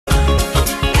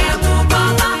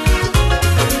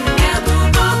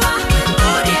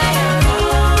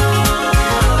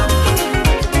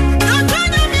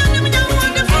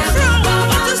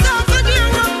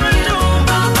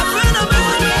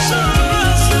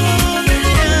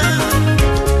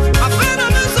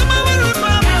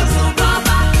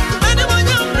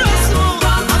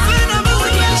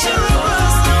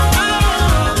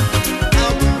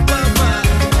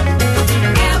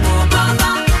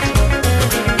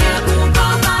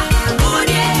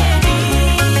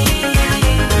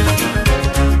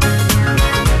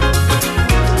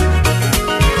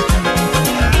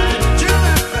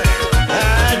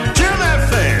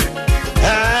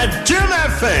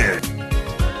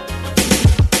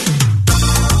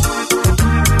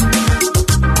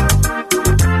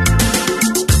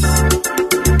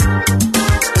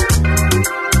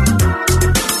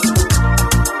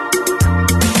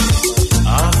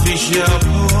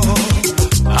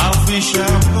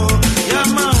Fishapo, ya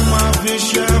mama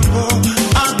Fishapo,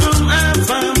 Adum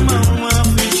FM mama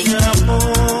Fishapo,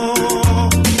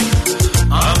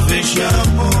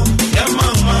 Fishapo, ya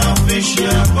mama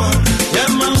Fishapo, ya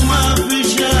mama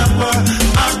Fishapo,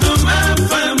 Adum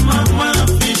FM mama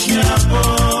Fishapo,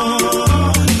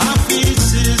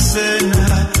 Afisi Sena,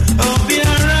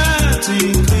 Obiara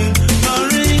Tiki,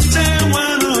 Orite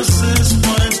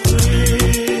 106.3,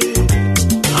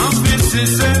 Afisi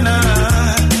Sena.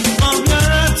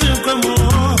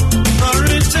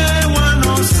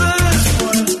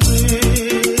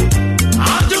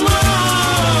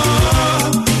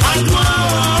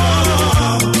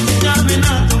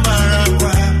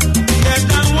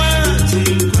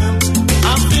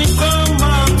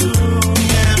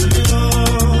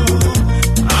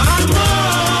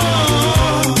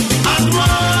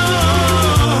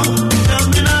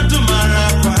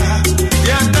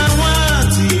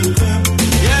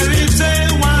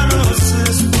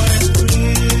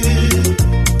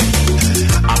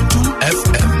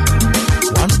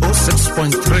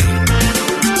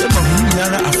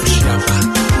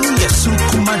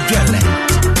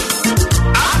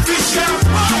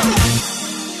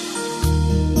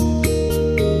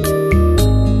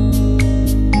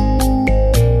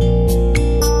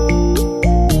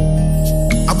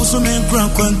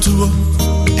 Kwantuo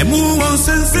emu won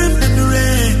sensem bebere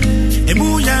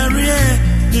emu yare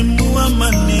emu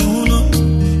amani huno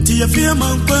ti afia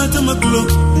man kwata maklo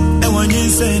e wanyin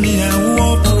se ni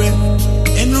awo pore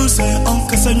enu se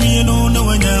onkasa nwie no na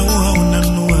wanya wo na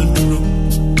no aduro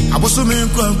aboso me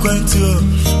kwantuo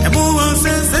emu won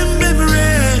sensem bebere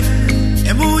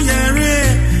emu yare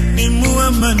emu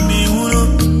amani huno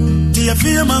ti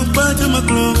afia man kwata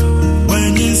maklo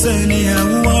wanyin se ni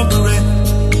awo pore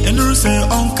enu se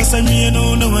onkasa nwie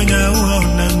no na wanya wo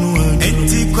na no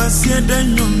enti kwasie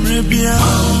danyo mrebia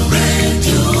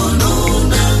radio no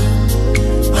na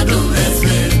adom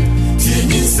efe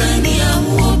tieni sani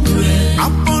awo bre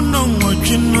apono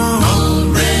nwotwino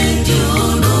radio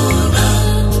no na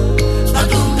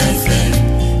adom efe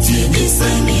tieni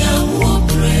sani awo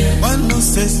bre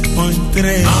 106.3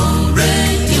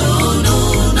 radio no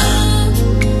na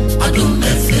adom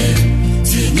efe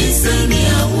tieni sani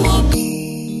awo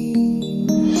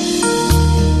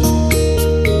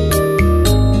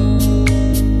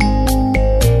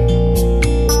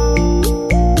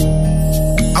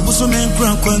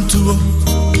Kwantuo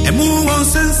emu won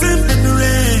sensem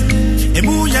bebere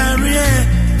emu yare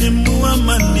emu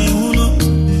amani huno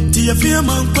ti afia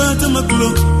man kwata maklo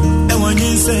e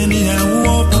wanyin se ni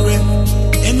awo pore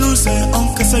enu se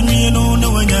onkasa nwie no na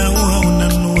wanya wo na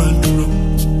no aduro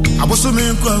aboso me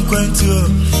kwantuo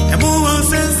emu won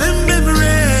sensem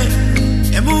bebere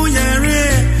emu yare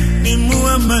emu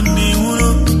amani huno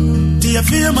ti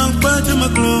afia man kwata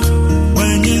maklo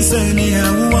wanyin se ni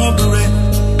awo pore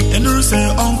enu se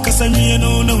onkasa nwie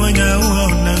no na wanya wo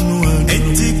na no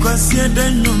enti kwasie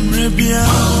danyo mrebia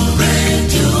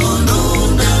radio no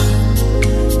na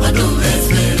adom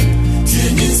efe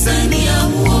tieni sani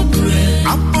awo bre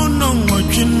apono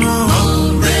nwotwino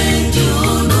radio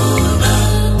no na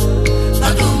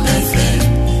adom efe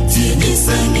tieni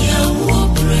sani awo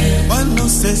bre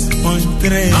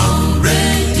 106.3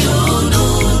 radio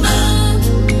no na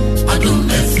adom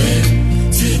efe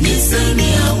tieni sani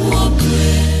awo bre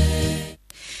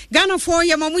Ghana for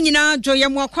yamamu nyina jo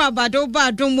yamwakwa abado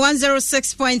ba dom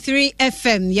 106.3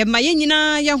 FM yamaye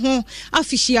nyina ya ho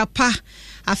afihia pa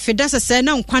afeda sese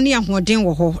na nkwane ahoden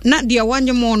wo ho na de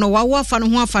wanyemo no wawo afa no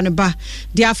ho afa ne ba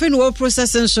de afa no wo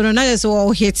process nso no na yeso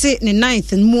wo hiti ne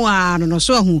 9th mu a no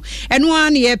so ahu eno a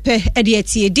ne yepe e de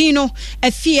atie din no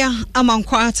afia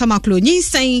amankwa tamaklo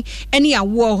nyinsan ene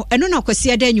awo eno na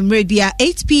kwasi ada anwumre bia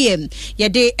 8 pm ye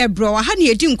de ebro ha ne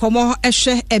edi nkomo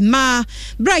ehwe ema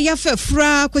bra ya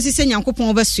fafura kwasi se nyankopon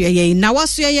obasoa ye na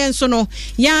wasoa ye nso no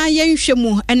ya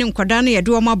yenhwemu ene nkoda na ye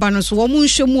de wo maba no so wo mu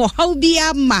nhwemu how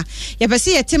bia ma ye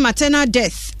bese yete maternal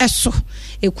death eso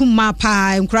ekuma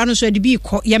pa nkura no so de bi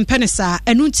ko yempenesa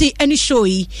enunti eni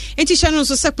shoyi enti hye no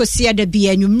so sekosia da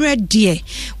bia anwumre de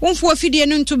wonfo afidie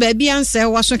no nto ba bia nse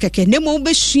waso keke nemo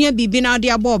behua bibi na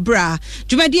de abobra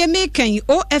dwumadie mekan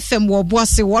OFM wo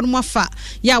boase won mafa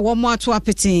ya wo mo ato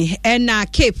apete na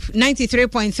Cape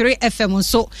 93.3 FM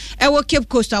so ewo Cape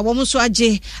Coast wo mo so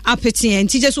age apete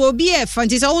enti je so obi e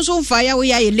fantisa wo so fa ya wo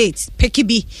ya late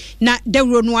pekibi na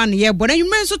dawro no an ye bona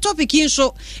anwumre so topic in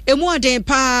so emu aden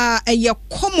pa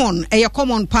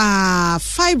common pa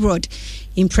fibroid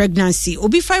in pregnancy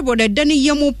obi fibroid edani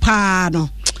yemu pa no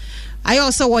I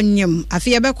also want him. I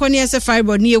feel about when as a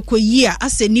fiber near Koya,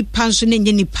 as a nip pension in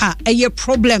Nipa, a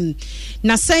problem.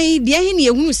 Na say, the any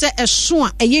who say a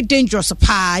swan, a ye dangerous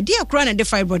pa, dear crown the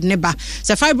fiber neighbor.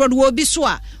 The fiber will be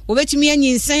swa. Over to me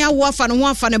and say, I waff and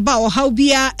waff and about how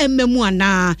be a memoir.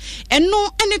 And no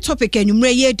any topic and you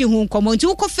may yet whom come on to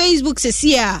Facebook says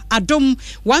here, Adom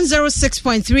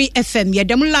 106.3 FM, yeah,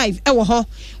 them live,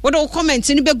 what all comments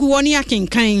in the Beguania King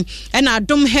kind, and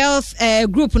Adom Health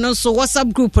group, and also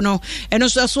WhatsApp group, no. And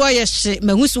also as why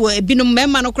Mahusu been a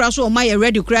member no crash or my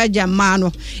ready crowd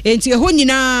mano. And to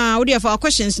Honina, what have our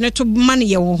questions not to money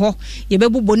your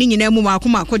Yebu Bonin in Emu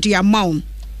Makuma Koti amount.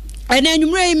 And then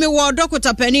you may me wa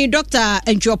Dr. Penny, Dr.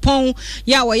 Njopon,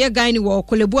 ya wa ye guy ni wa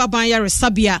Kolebua Banya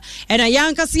Resabia, and a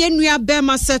young Cassian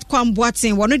Bema set Kwam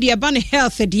Boatin, one of the Aban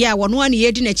Health, dear, one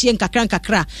year in a chien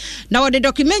kakra. Now the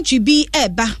documentary be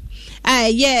eba.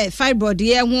 Yeah, fibroid,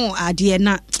 yeah, won't idea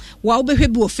not. Wa be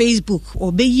hwebu Facebook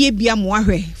or be ye bia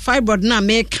moahwe fibroid na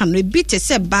me kan no bi te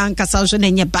se bank asawso na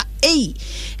nye ba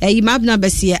imabna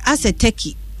besie as a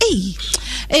techie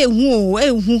hu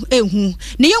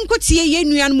ne yonkotie ye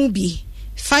nuan mu bi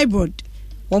fibroid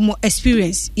one more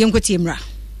experience yonkotie mra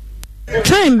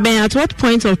time ben at what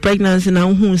point of pregnancy na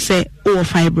who say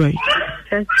fibroid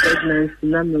first pregnancy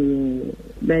na me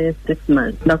be 6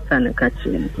 months doctor na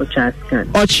catching o chart scan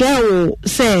o chewo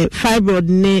say fibroid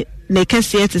ne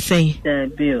case to say the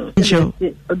bill sure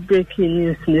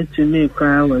breaking news to me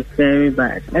cry was very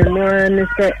bad and when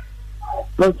say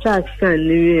o chart scan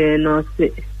and no say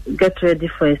get ready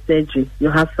for a surgery you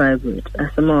have fibroid as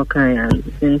a more kind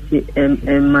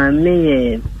and my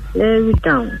me very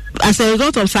down as a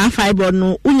result of some fibroid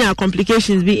no unya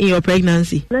complications be in your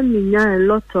pregnancy. Let me a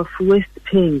lot of waist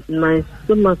pain. My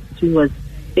stomach too was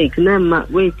big. Now my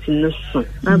weight no so.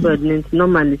 But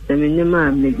normally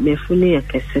me funny a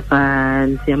kesipa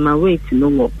and my weight no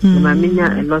more. My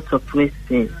a lot of waist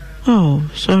pain. Oh,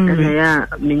 sorry. Yeah,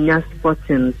 minya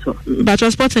spotting so. But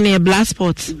you're spotting a blood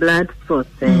spot. Blood spot.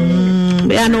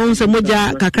 Yeah, no so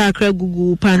moja kakra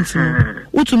gugu pants.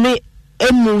 Who to make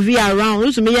a movie around,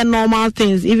 who to make normal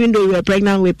things, even though you were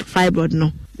pregnant with fibroid,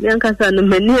 no. Yankasa no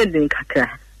many than kakra.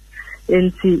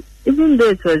 And see, even though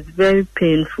it was very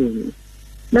painful,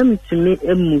 let me to make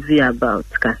a movie about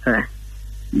kakra.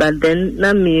 But then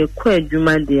let me quite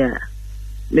juma dear.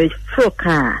 Me for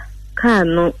car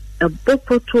no. A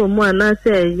bopo to mo na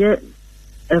say ye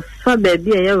a fa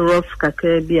baby a rough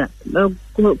kakra bia no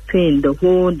pain the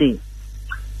whole day.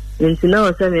 And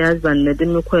now say my husband na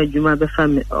dem ko adwuma be fa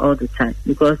me all the time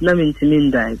because na me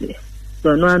ntimi ndai.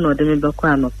 So no an dem be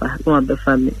kwa no pa no be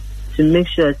fa me to make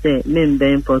sure say me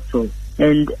be important.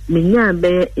 And me nya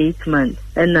be 8 months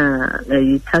and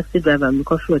a taxi driver me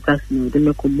coffee taxi no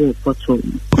dem ko bo poto.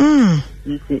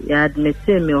 And ya admit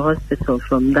me hospital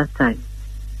from that time.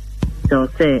 So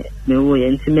say me we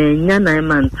and me nya 9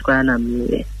 months kwa na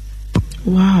me.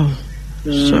 Wow.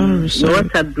 Sorry.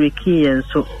 What a breaky and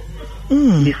so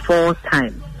before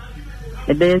time.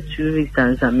 About 2 weeks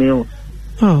and a meal.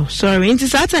 Oh, sorry. Into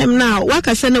that time now, what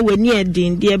I said when near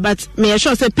din dear, but me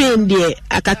sure say pain dear.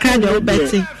 I can kind of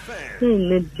betting.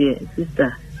 Pain dear,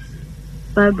 sister.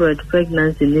 Fibroid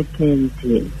pregnancy need pain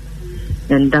dear.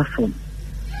 And that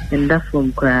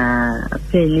form cry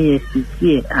pain is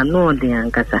I know the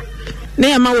ankasa.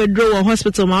 They am withdraw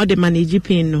hospital ma de manage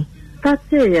pain no.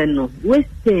 That's no waist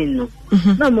pain no.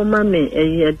 No mama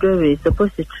me a dory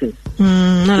suppository.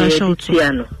 Na shout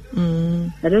piano.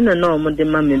 I don't know mo de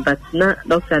mama but na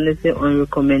doctor na say on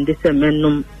recommend say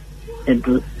menum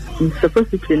edu.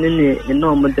 Suppository ne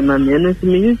no mo de mama no so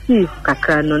me you see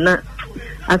kakra no na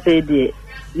afa de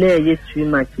na ye too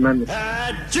much mama.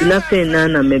 Na pain na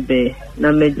mebe na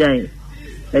mejai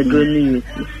edu ni you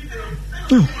see.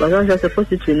 But I'm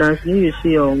supposed to now you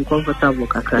see you're uncomfortable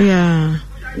kakra. Yeah.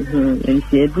 And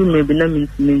see do maybe na mean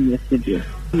to me yesterday.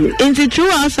 Into true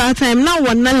outside time now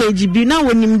one knowledge be now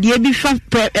when him dey be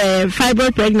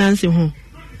fibroid pregnancy ho.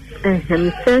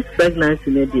 And first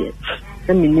pregnancy na dey.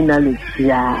 I mean knowledge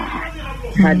yeah.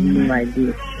 Had no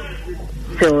idea.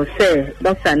 So say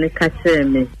doctor ne catch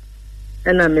me.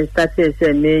 And I started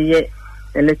say me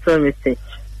a little research.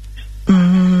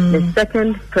 The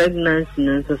second pregnancy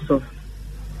no so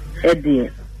Eddie,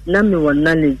 na me one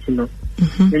knowledge no.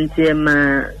 Nti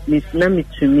ma na me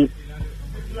to me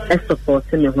e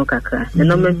support me ho kakra. E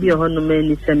no me bi ho no me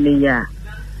ni se me ya.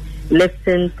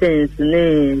 Listen things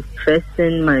ne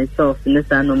stressing myself ne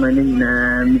sa no man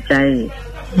na me jai.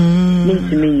 Me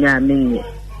to me ya me.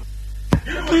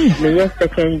 Me yes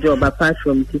second job apart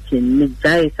from teaching me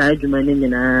jai sa adwuma ne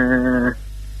na.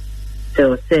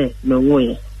 So say me wo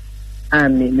ye.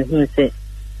 Me hu say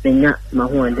me nya ma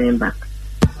ho den back.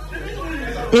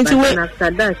 Into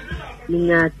after that,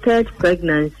 my third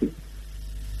pregnancy.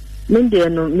 Maybe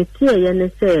no, me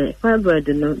say fibroid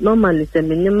no normally say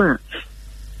minima.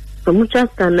 So much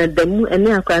as standard the mu any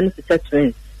akwan to set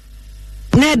twins.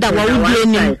 Na da wa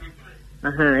wudi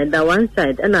any. That one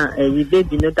side and you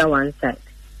baby no that one side.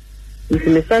 It's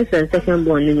my first and second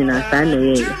born in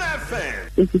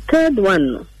it's the third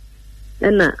one.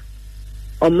 And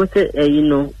almost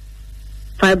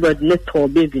fibroid net or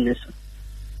baby.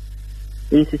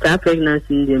 It's our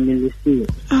pregnancy in the ministry.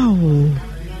 Oh.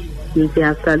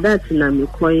 After that, I'm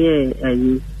requiring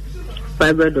a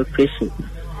fibroid operation.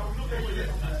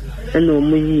 And no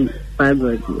more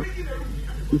fibroid.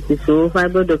 So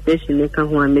fibroid operation, they can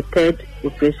want a third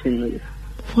operation.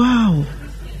 Wow.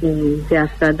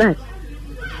 After that,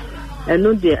 I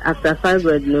know after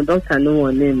fibroid, no doctor, no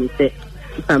one name say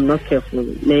if I'm not careful,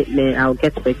 I'll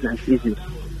get pregnant easily.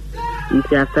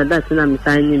 After that, I'm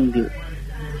signing bill.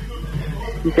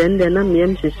 Then I'm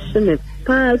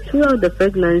throughout the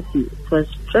pregnancy. It was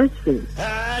stressful.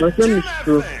 It was not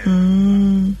true.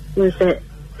 We said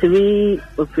 3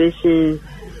 operations,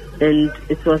 and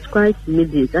it was quite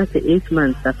immediate. That's 8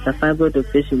 months after fibroid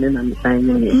operation, then I'm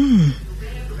signing it.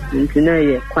 And you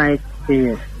know, quite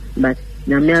serious. But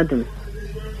Namiadum,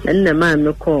 and the man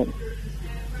no call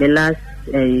the last,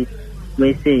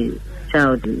 we say,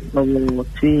 child over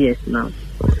 2 years now.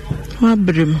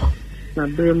 Abrim.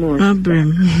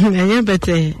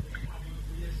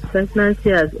 Pregnancy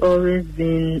has always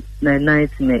been my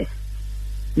nightmare.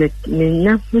 But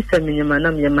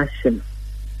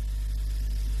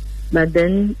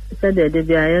then said that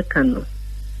the I can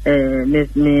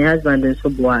my husband and so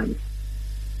on.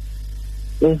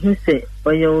 Who say,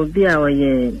 or you will be our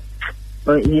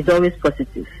he's always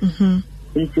positive.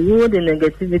 Into the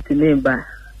negativity neighbor.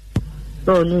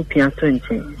 No piano.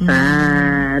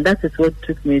 That is what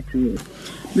took me to.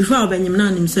 Before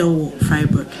Benjamin himself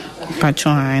fibroid.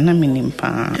 Patron, I mean,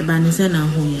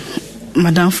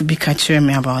 Madame Fubi catch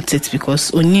me about it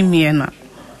because only me and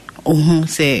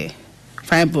say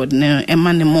fibroid no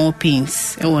emane more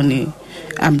pains on the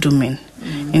abdomen.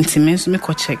 Intimates me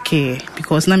ko check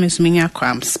because na me suminya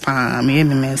cramps pa me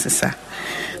mensesa.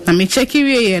 Na me check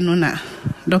we no na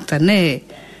doctor ne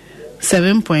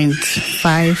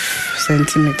 7.5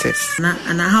 centimeters.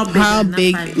 And how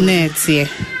big net here?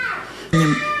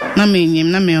 Na me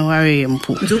worry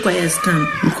mpo.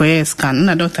 Nkoye scan.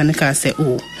 Na doctor nika say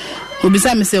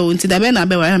obisa me say nti da be na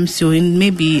be wa am so in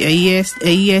maybe a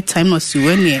year time or so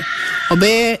when ye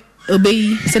obey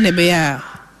say ne be ya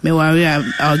me worry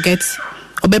I'll get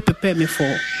obey prepare me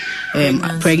for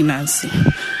pregnancy.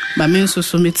 But me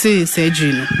so me say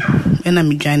surgery no e na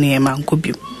me dwane e ma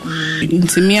nkobio.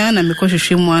 Nti me na me ko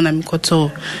hwehwe mu na me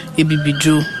koto e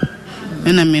bibidwo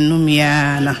e na me no me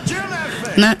ya na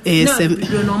no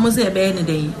almost a be any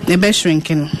day. E be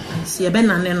shrinking. See e be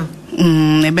nane no.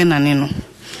 E be nane no.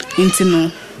 Inti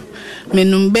no me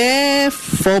number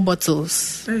 4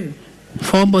 bottles.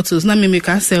 4 bottles na me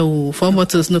make say 4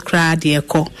 bottles no cry de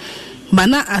ko. But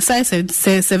na aside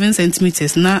say 7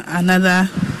 centimeters na another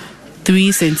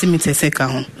 3 centimeters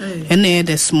eka and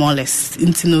the smallest.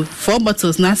 Inti no 4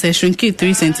 bottles na say shrink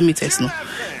 3 centimeters no.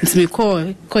 Inti me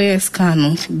call scan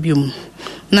no biom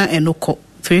na enoko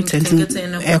 3 centimeters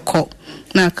echo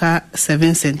na ka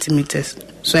 7 centimeters.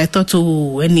 So I thought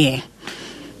any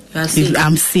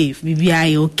I'm safe. Bibi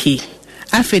I okay.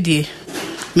 Afede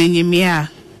menyemia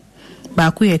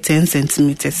ba ku 10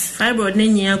 centimeters. Fibroid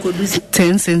nenya could do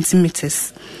 10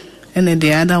 centimeters. And then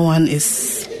the other one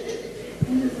is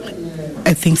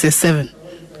I think it's 7.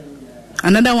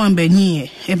 Another one benye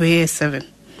ebe 7.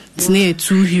 It's near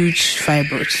 2 huge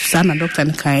fibroids. Sana doctor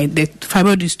nkai the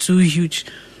fibroid is too huge.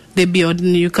 They be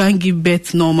ordinary, you can't give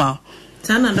birth normal.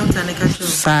 Sana doctor neka show.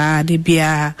 Sa de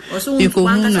bia. You go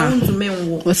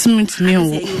huna. What's mean to me?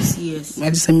 I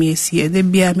just me see. They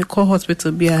bia me call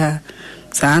hospital bia.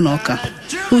 Sa anoka.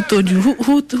 Who told you?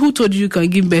 Who told you can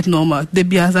give birth normal? They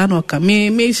bia sa anoka.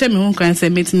 Me share me home can say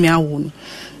me awon.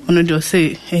 Ono just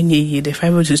say any the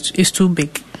fibroid is too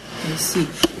big. I see.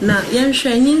 Now, young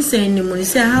Shanin saying, you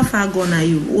say, how far gone are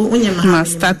you? When you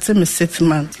started my 6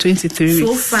 months, 23 weeks.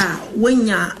 So far, when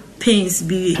your pains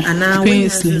be, and now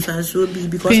pains be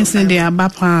because pains in the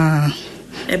abapa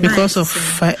because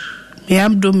of my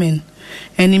abdomen,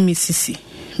 any mississippi.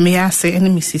 May I say any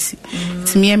mississippi?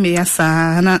 To me, may I say,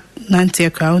 Nanti a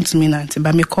crown to me, Nanti,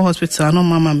 but me call hospital, I know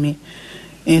Mama me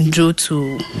and Joe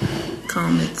to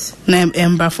calm it. Name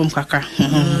Ember from Kaka.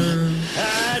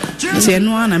 Nti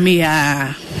eno na me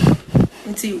ya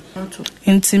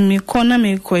nti me kona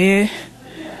me koye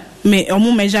me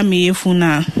omo measure me efu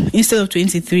instead of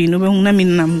 23 no be na me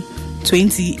nam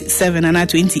 27 and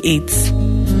 28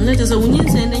 Not just a winning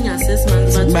sending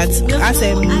assessment, but as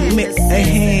a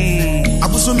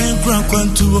Abuso men kran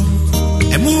kwantuo.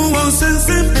 Emu won sense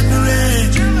pepere.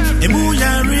 Emu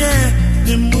yare.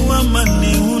 Emu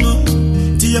amane huno.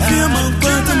 Ti afia man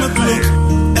kwanta maklo.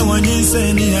 E wanyin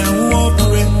se ni awo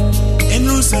pore.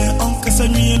 Enu se onkasa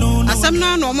nwie no.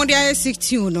 Asamna no mo dia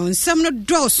 16 no. Nsam no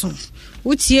doso.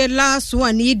 Utie last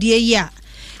one die ya.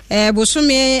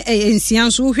 Bosome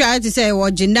ensian so hwa ati say wo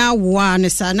gina wo an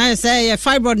sa na say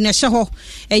fibroid na hye ho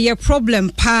ye problem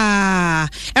pa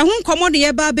ehun komo de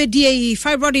ye ba bedie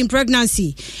fibroid in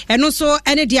pregnancy eno so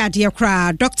ene de ade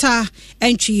kra doctor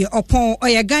entry upon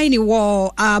oye guy ni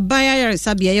wo abaya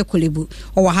sabia ye kolebu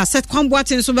o wa haset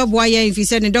kwamboaten so beboa ye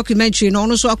infise ne documentary no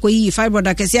no so akoyi fibroid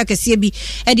akese bi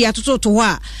e de atoto to ho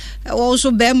a wo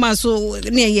so be ma so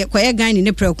ne ye kwaye guy ni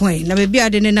ne prekwan na be bia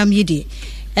de ne nam yidi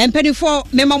Penny for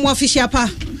Memo official pa.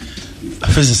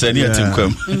 Official near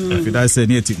Timcom. If I say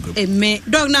near Timcom. Me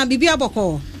dog na bibia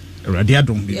boko.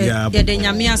 Radiadum bibia. De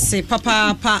nyamia se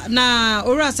papa pa na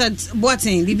ora said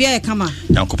boating bibia e kama.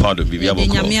 Yanko pado bibia boko.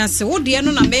 De nyamia se wo de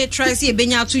no na me try see e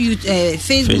benya to you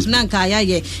Facebook na nka ya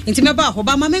ye. Nti me ba ho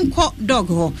ba ma me nko dog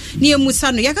ho. Ni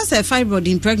emusa no yaka say fibroid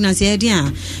in pregnancy e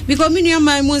dia. Because me nua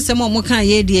man mo nsem mo kan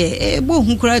ye de bo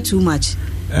hu kura too much.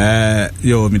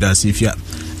 Yo me da sifia.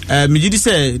 Mijidi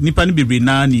say nipa ni bebre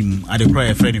na nim adekra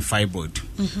e friend fibroid.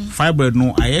 Fibroid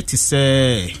no ayeti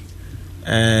say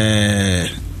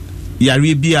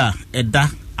yare bia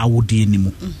eda awode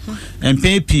nimu.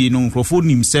 Empepi no nkrofo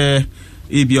nim say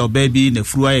ebia obaby na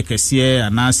furu aye kese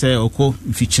anase oko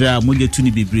mfikyira moje tu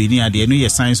ni bebre ni ade no ye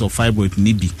signs of fibroid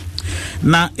ni bi.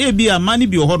 Na ebia mani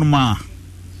bi oho no ma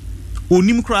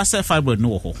onim kra say fibroid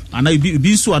no ho. Ana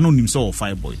bi so anonim so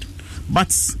fibroid. But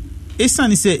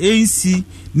esani say ANC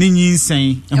ni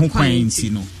nyinsen ehun kwan nti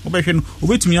no obehwe no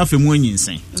obetumi afemu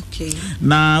anyinsen okay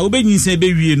na obenyinsen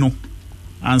be wie no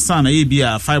ansa na ye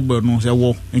bia fibroid no se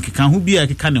wo nkeka ho bia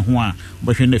keka ne ho a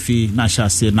obehwe na fi na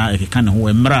hyase na keka ne ho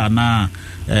emra na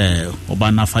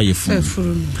oba na fa yefu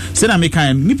se na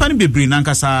meka nipa ne bebre na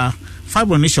nkasa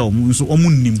fibroid ne shaw mu nso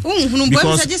omunnim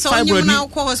because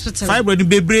fibroid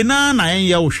bebre na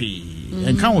yen wo hwe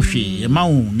enka wo hwe ma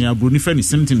wo ne abroni fa ni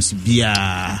symptoms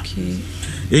bia okay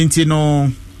enti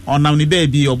no onam ni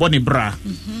baby obone bra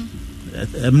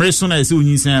emreso na ese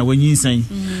onyinsan a wanyinsan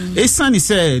esani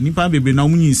se nipa bebre na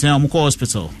omunyinsan amko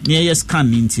hospital ne ye scan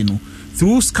ni enti no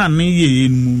through scan ne ye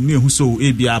mu ne hu so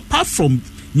ebia apart from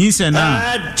nyinsan na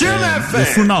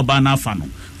efu na oba na afa no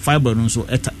fibroid no so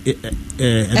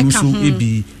enu so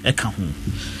ebi eka ho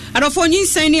Adofo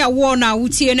nyinsan ni awo na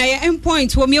wutie na ye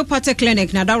endpoint homeopathic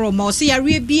clinic na daro ma so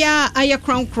yare bia aye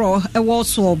crown e wo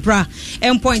so bra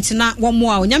endpoint na wo mo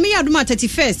a nyame yadoma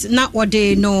 31st na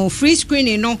wode no free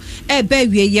screening no e ba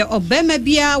wie ye obema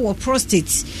bia wo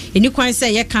prostate eni kwan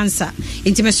se ye cancer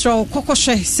intimestro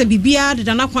kokoshe se bibia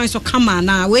de na kwan so kama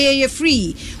na we ye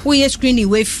free we ye screening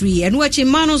we free and watching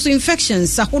manos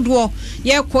infections ahodo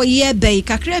ye ko ye be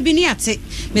kakra bi ni ate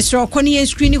mestro koni ye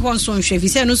screening ho so nhwe fi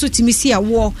se no so timisi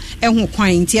awo ehun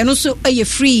kwan nti eno so eye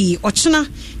free ochena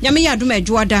nyame ya adoma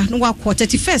adwoada no wa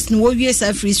 31st no wo wie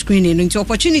sa free screening nti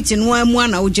opportunity no amu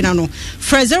na ogina no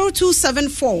fra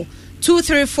 0274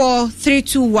 234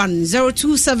 321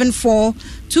 0274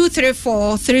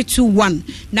 234 321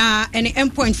 na any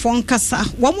endpoint phone kasa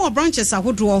one more branches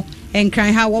ahodo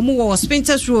enkran ha wo mo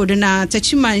Spinters Road na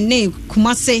Tachima ne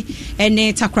Kumase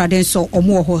ene Takraden so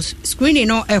omo ho screening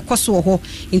no ekoso ho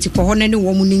nti ko ho ne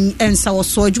wo mu ni ensa wo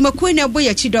so adwuma ko ne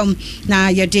boya chidom na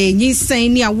yede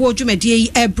nyinsan ni awo adwumade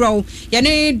yi ebro ye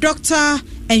ne doctor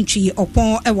entry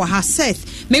upon ewa ha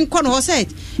Seth men ko no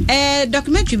Seth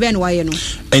documentary ben wa ye no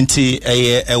enti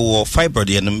ewo fibroid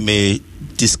ye no me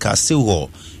discuss wo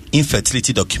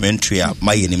infertility documentary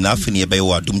my name na afini ebe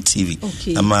wa Adum TV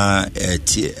ama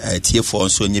TF4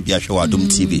 so nye bi ahwe wa Adum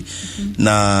TV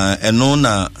na eno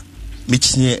na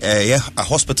michine a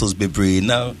hospitals bebre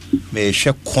na me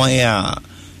hwe kwan a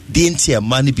denti a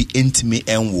man bi intime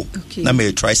enwo na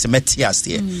me try se metias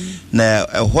there na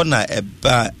ho na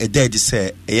eba dead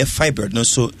say fibroid no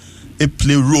so e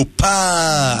play role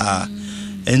pa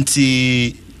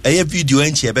enti a video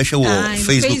enche ebe hwe wo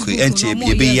Facebook enche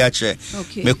ebe ya che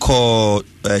me call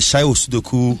Shayo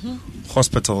Sudoku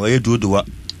hospital edudowa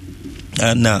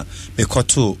na me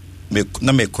koto me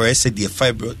na me kwese the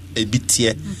fibroid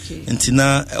ebitie enti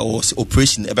na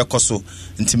operation ebe koso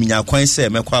enti minya kwan se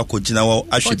me kwa akogina wo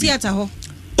ahwe bi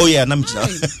oh yeah na mjina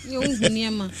yo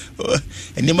nhuniema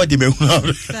enema de me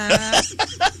hu sa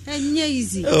enye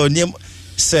easy oh nem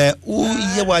se u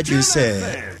ye waje se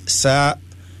sa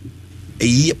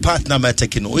a partner ma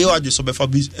taking we are just so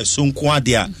so nko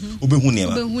ade a obehu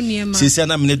niema sisi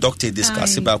na me doctor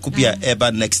discuss about could be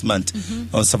a next month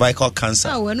on cervical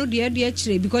cancer. Oh, no dear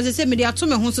actually because they say me dey to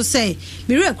me ho so say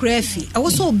me re afi I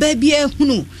was so baby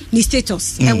ehunu ni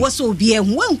status e was so be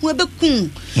ehun wan be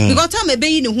kun because time e be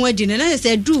yi ni ho adi na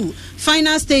say do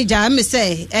final stage I me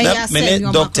say ya say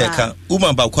me doctor ka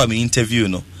woman ba kwa me interview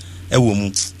no e wo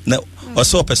mu na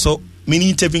also person mini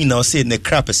interview now say ne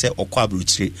crap say okwa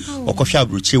abruchire okohwa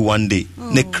abruchire one day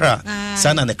ne cra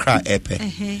sana ne cra epe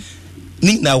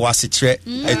ni na wase kire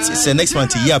say next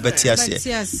month year betia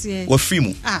say we free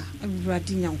mu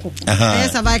everybody nyanko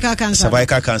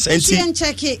cervical cancer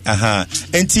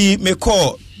enti me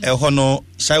call ho no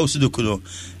shai osudoku no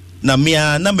na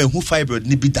mea na mehu fibroid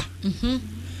ni bida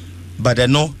but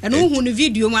no hu no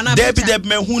video mana deb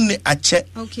me hu ni ache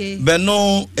be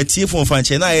no etie fon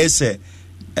fanche na say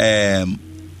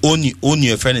oni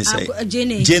your friend say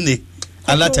Jenny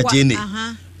alata Jenny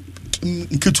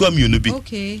nkitua mi onubi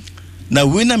na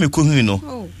we na me ko hu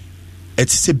no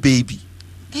it is a baby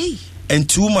and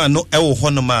two man no e wo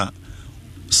hono ma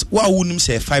wa wunum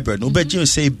say fiber no be je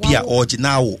say bia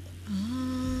original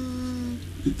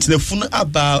telefone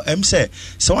about say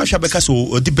so wan hwa beka so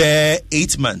odi be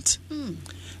 8 months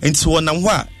and so na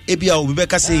hwa e bia o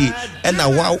beka say e na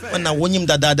wa na wonyim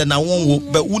dada na wonwo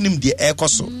be wunim de e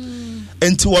koso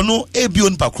enti wono e bi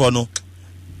on pakro no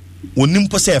wonim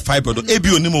po say fiber do e bi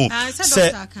onim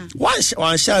say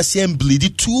one shall see em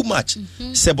bleed too much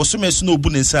say bosome so no obu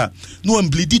nsa no em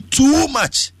bleed too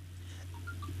much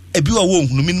e bi wa wo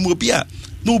hunu min mo bia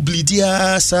no bleed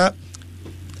ya sa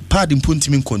pad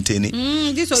impuntimi contain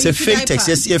say fake text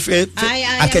yes if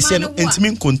akese no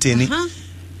intimi contain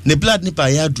ne blood nipa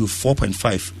ya do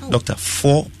 4.5 doctor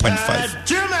 4.5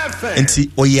 enti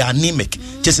oye anemic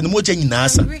just ne moja nyina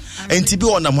asa enti bi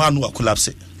ona mo anu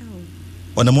collapse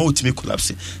ona mo utimi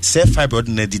collapse say fibroid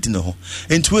na didi ne ho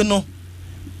enti we no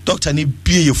doctor ni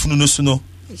bie yefunu no so no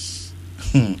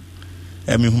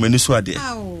emi humani so ade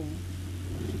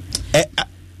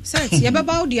Sir, ya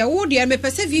baba dia wo dia me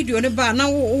pese video ne ba na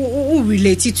wo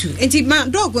relate to. Enti ma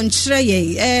dog on kire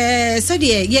ye so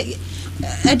dia ye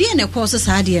ade na cause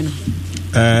sa ade no.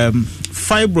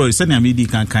 Fibroid se na me di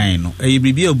kan no. E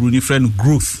bibi abru ni friend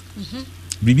growth.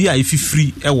 Bibi a ifi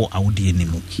free e wo awode ni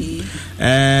mu.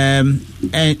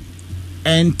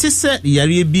 And tese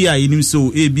yare bi a yinim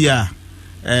so e bi a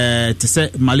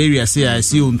tese malaria say I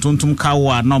see ontontom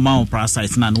kawa normal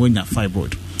parasite na no nya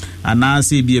fibroid. And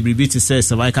say be abbreviated say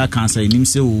cervical cancer in him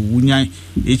say wunya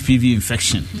HPV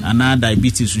infection and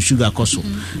diabetes sugar cause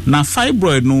na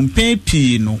fibroid no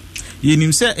pain no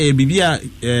in say a bibia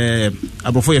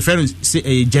abofo your friend say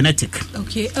a genetic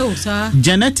sir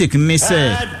genetic ne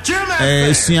say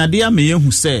suade a me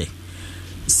hu say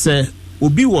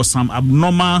obi was some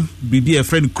abnormal baby a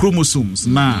friend chromosomes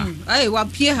na wa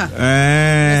pie ha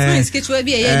science ke to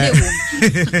be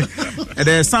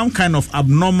there's some kind of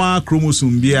abnormal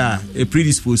chromosome be a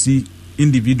predispose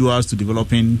individuals to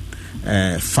developing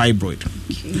fibroid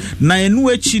na enu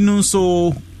echi no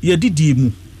so ye didi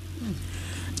mu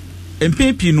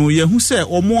empepi no ye hu say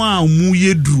omo a mu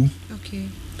yedru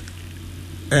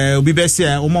obi be say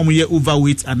omo mu ye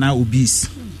overweight and obese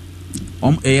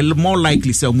more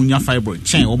likely say omunya fibroid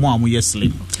chain omo amuye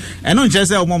slim and not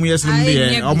just say omo amuye slim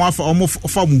there omo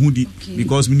form hudi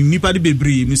because nipa de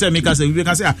bebre me say make say we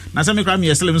can say na say me kra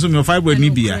me slim so me fibroid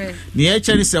ni bia na e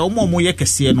chere say omo amuye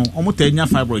kese no omo ta nya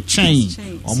fibroid chain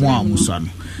omo amuso no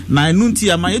na enu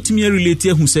nti ama yetumi relate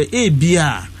hu say e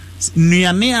bia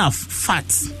nuane a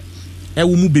fat e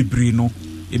wo mu bebre no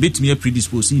e betumi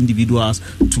predispose individuals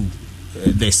to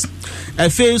this I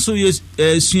feel so yes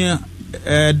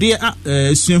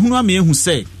suahunu ame ehu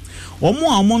say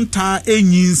omo amonta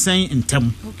enyinsen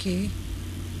ntem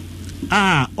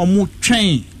omo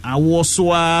twen awo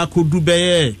so a kodu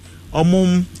beye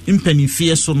omo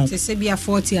impanifie so no say be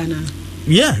 40 ana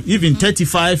even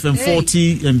 35 and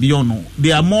 40 and beyond no,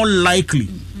 they are more likely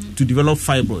to develop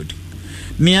fibroid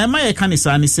me ama ye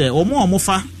kanisa ni say omo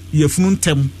fa yefunu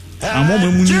ntem amo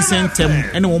mu nyinsen ntem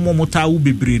ene omo ta wo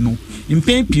bebre no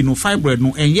impempi no fibroid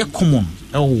no enye common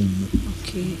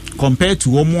compared to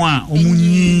omo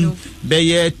nyi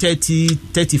be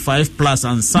 35 plus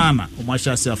and sana omo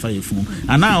sha se afa yefunu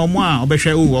ana omo a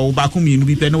obehwe o ba kum yinu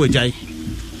bi pe na wajai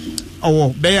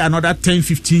be another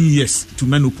 10-15 years to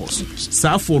menopause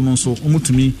safo no so omo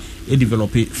tumi e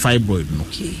develop fibroid no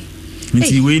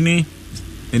nti we ni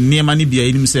nneɛma no bia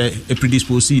yɛnim sɛ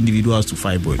predispose individuals to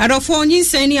fibroid. Adofo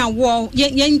nyinsɛn ni awo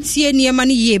yɛntie nneɛma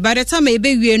no yie. By the time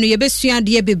yɛbɛwie no yɛbɛsua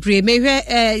adeɛ bebree. Mehwɛ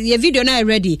yɛ video na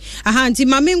ready. Aha nti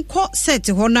ma menkɔ set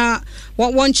hɔ na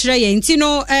wɔn kyerɛ yɛn. Nti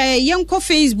no yɛnkɔ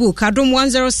Facebook Adom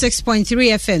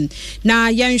 106.3 FM na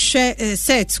yɛnhwɛ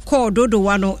set call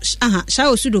dodowa no. Aha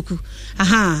sha osudoku.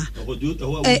 Aha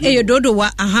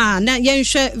dodowa. Aha na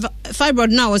yɛnhwɛ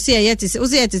fibroid na wɔse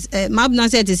yɛte mabna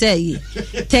sɛ te sɛ yi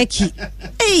Turkey.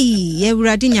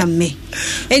 Yɛwurade nyame.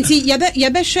 Enti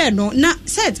yɛbɛhwɛ no na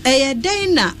set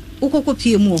den na wokɔkɔ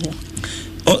pie mu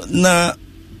ho. Na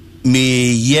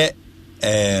me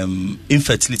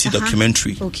infertility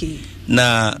documentary. Okay.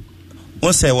 Na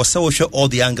once I was all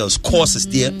the angles, causes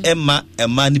there Emma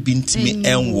ni bintimi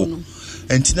enwo.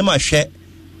 Enti na ma hwɛ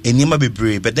enima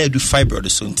bebree but na do fibroid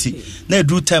so nti na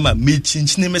do time a me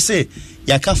chinchini me say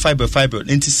yaka fibroid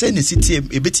nti say ne city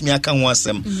ebetimi aka ho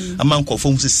asem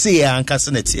amankofo se say anka se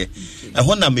na tie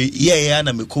ɛho na me ye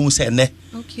na me ko say ne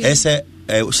ɛsɛ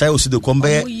shy osi de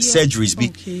kombe surgeries bi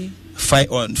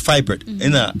fibroid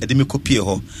na edemi copy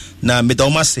ho na me da o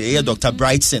ma say Dr.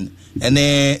 Brighton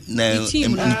ene na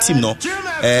team no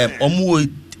omo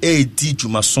di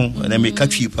dwumason na me ka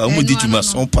twi pa omo di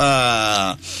dwumason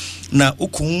pa na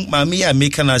ukun maami ya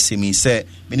make na semi say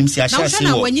menim si ahya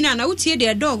na wanyina na utie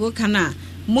de dog kana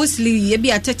mostly ye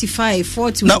be at 35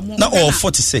 40 na or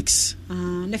 46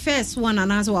 the first one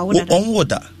anazo wa woda on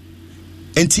woda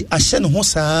enti ahya ne ho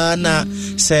saa na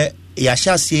say ya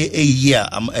ahya se eyi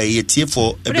a ye tie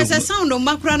for ebe sound on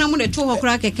makura na mo ne to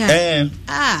hokura keka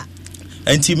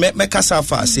enti me kasa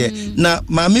fa say na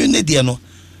maami ne de no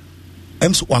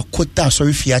ems wakota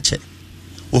sorry fiache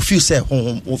o feel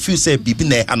say bibi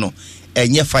na ha no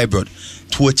enye fibroid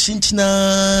to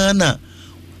chinchina na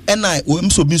ena o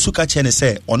mso bi nso ka che ne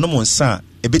say onom nsa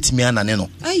ebetimi anane no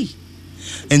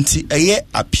enti eye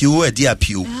apio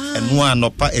apio eno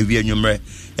anopa ewi anwumre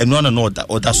eno ana no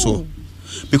oda so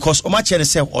because o ma che ne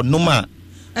say onom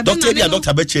a doctor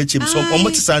be chechim so o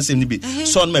moti sansem ni bi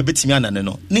so onom ebetimi anane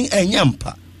no ni enya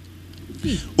mpa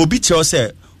obi che say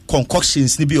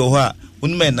concoctions ni bi o ho a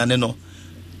onom enane no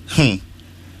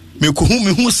me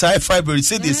hu sai fibroid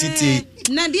say the city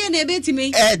na dia na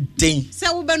ebetimi edin say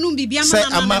wo banu bibia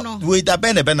ma no we da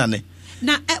be na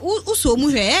na uso mu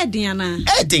hwe edin ana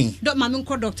edin do ma me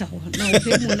nko doctor ho na wo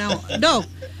pe mu na dog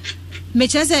me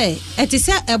che say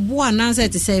etise ebo ana say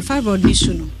etise fibroid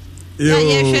issue no ya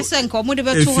ye hwe say nko mo de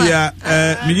beto ha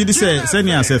me gidi say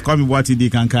senior say come what di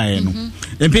kankan no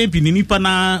empepi ni nipa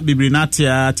na bebre na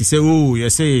tia ti say you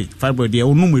say fibroid e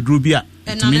onu medru bi a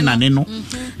timi nane no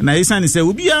na isani say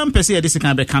obi am pese ye de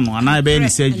sika be ka no ana be ni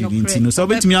surgery nti so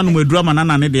betimi anu medru ama na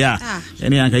nane de a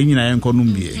ene yanka nyina ye nko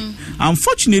num bie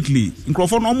unfortunately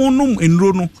nkrofo no mo num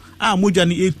enro no a moja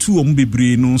ni etu o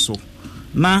bebre no so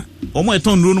na omo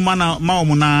eton nro no ma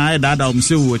omo na edada o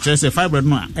mse wo kire say fibroid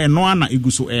no eno ana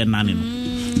eguso nane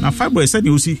no na fibroid say ni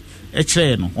osi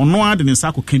ekire no ono ade ne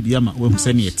sako ka bia ma we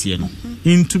se ne etie no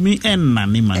intumi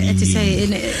nane mani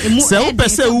se o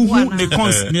pese uhu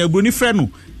ne abroni frɛ no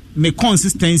ne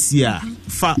consistency a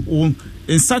fa on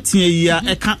ensatia yi a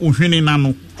eka ohwene na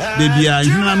no de bia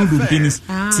hwena no do penis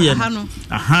tie no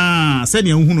aha se ne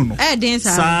ehunu no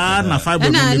sa na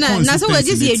fibroid no consistency na so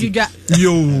wagisi edudwa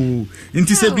yo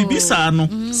nti se bibi sa no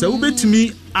se wo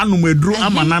betumi anumadru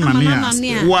ama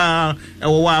nanane wa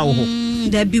ho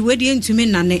da bi wedi ntumi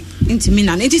nane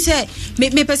nti se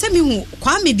me pese me hu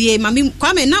kwame die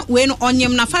kwame na we no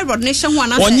onyem na fibroid ne hye ho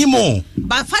ana onyimo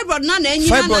ba fibroid na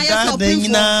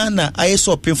enyina na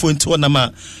ayeso painful nti wona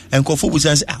ma enkofo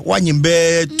busan se wanyem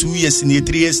be 2 years ni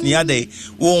 3 years ni ade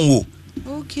wonwo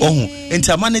okay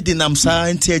nti amane de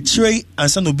namsa nti akire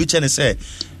ansa no bi che ne se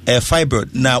fibroid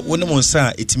na woni mo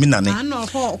nsa etimi nane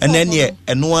enen ye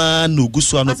eno a no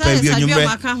gusu ano pa wi anwumre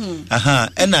aha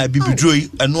ena bibidroi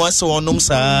eno ase wonom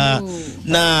saa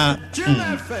na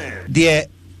de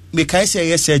me kai say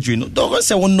yes surgery no do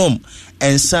say wonom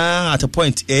ensa at a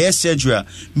point yes surgery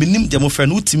minim dem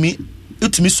friend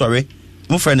utimi sorry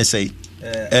mo friend say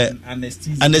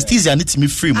anesthesia ni timi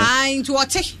free mo into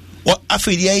what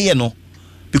afedi ye no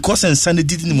because ensa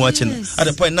did ni mo ache no at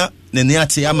the point na ne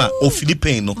ate ama o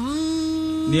Philippine no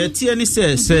ne atie ni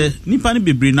se nipa ni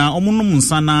bebre na omonom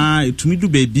nsa na etumi du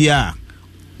baabi a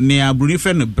ne abroni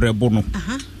fe no brebo no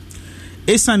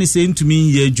esani se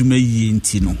ntumi ye adwuma yi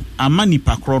nti no ama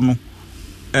nipa kro no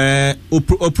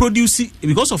o produce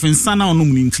because of nsa na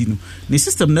onom ni nti no ne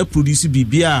system na produce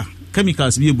bibia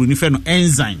chemicals bi abroni fe no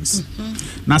enzymes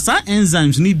na sa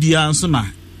enzymes ni bia nso na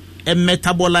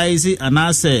metabolize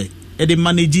anase e de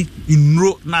manage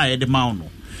inro na e de mawo no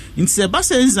nti se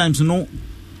base enzymes no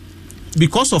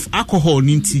because of alcohol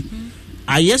ninti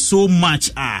ayɛ so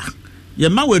much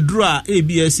yɛma waduru a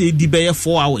ABS di bɛyɛ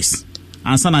 4 hours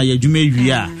ansa na yɛ adwuma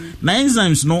wie a na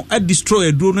enzymes no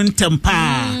destroy aduro no ntem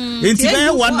paa enti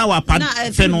bɛyɛ 1 hour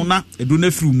pɛ no na aduro no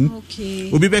afiri mu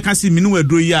obi bɛka se minu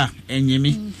aduro yi a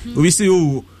enyeme obi se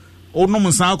onom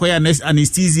nsan akoya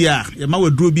anesthesia yɛma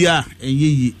waduro bi a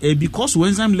enyeyi because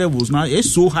enzyme levels now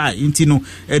is so high enti no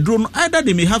aduro no either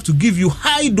they may have to give you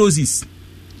high doses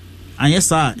and yes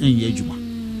sir enye adwuma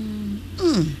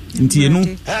nti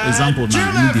enu example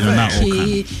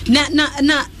na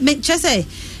na me chese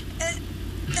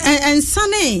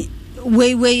ensane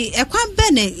we ekwan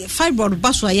be ne fibroid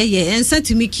baso ayeye ensa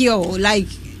to me cure like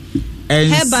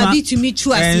heba bi to me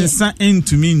chu ase ensa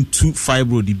into me into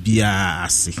fibroid bia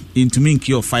ase into me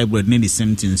cure fibroid ne the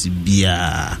symptoms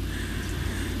bia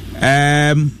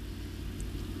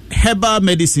herbal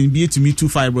medicine be to me to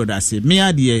fibroid ase me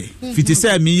ade fiti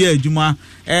say me ye adwuma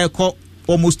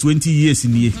almost 20 years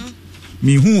in here.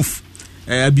 Me hoof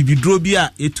bibidro bi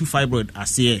a etu fibroid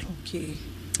ase. Okay.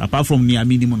 Apart from near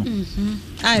minimum. No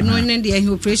the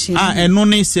operation. No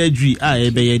ne surgery e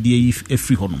be ye dey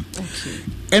free honom.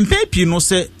 Okay. MPP no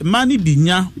say mani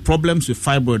binya problems with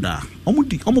fibroid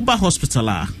omo ba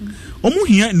hospital omo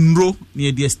hia nro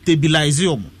ne dey stabilize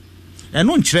omo.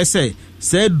 No nkyere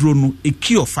say dro no e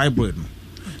cure fibroid no.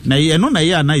 Na ye no na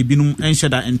ye na ibinum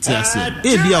enhyeda entiase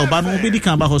bia oba no obedi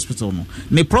kan ba hospital no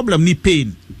ne problem ni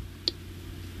pain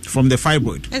from the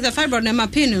fibroid. Is the fibroid na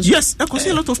pain? Yes, it cause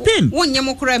a lot of pain.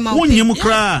 Wonyem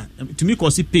kra to me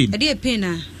cause pain. E dey pain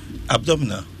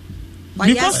abdominal.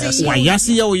 Because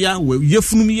wayasi ya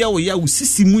yefunum ya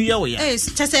usisimu ya.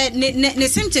 Say ne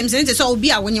symptoms nti so obi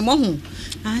a wonyem ho.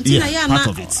 Antina ya na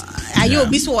ayo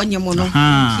obi so wonyem no.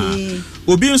 Okay.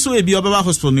 Obi nso ebi obaba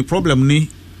hospital ni problem ni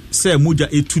say muja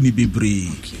etu ni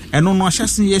bebre eno no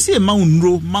ahyase yesi ma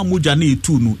unro ma muja na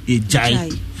etu no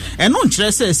ejai eno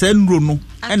nkyere say nro no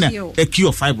ena a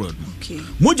cure fibroid no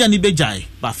muja ni bejai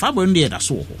ba fibroid no da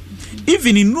so ho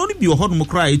even in no bi ho no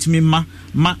kra etimi ma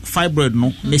fibroid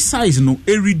no the size no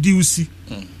e reduce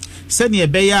say ne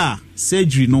ebeya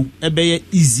surgery no ebeya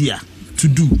easier to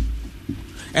do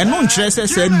eno nkyere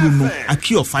say nro no a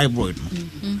cure fibroid no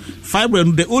fibroid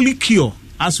no the only cure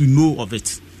as we know of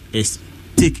it is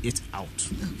take it out.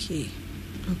 Okay.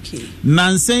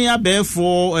 Nansen ya be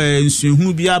for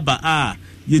nsuhu bi aba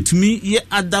yetumi ye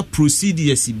other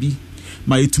procedures bi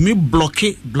ma yetumi block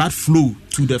blood flow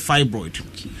to the fibroid.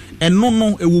 And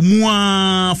no ewo mu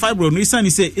fibroid no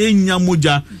isani say enya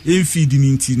moja enfeed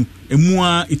ni ntinu emu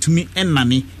etumi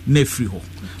enane na free ho.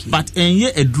 But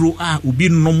enye edro obi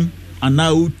nom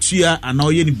ana otua ana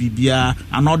oye ni bibia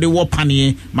ana ode wo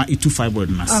pane ma etu fibroid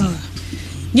na se.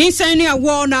 Ninsani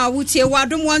awo na wutie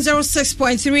wadum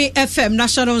 106.3 FM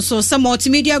National so some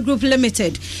multimedia group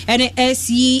limited and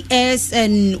SES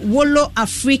and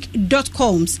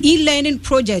woloafrique.com's e-learning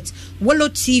project Wolo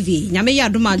TV nyame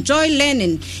yaduma joy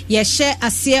learning ye share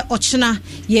ase ochna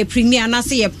ye premier na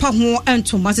se ye pa ho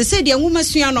entoma se se de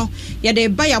nwumasua no ye de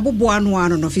ba ya bobo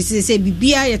ano no fi se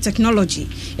bibia ye technology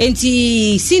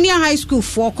enti senior high school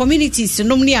for communities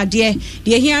nom ni ade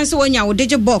de here so wonya wo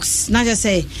digi box na je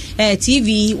say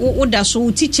TV woda so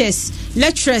teachers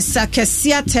lecturers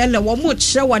akesia tell wo mo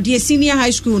kire wade senior high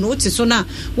school no ti so na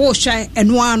wo hwa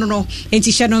eno ano no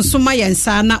enti hye no nso ma ye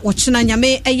nsa na ochna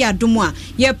nyame eyadomu a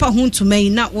ye pa ho tumai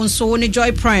na wonso woni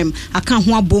Joy Prime aka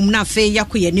ho abom na fe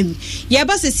yakoyanim ye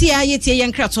ba sesi ya yetie ye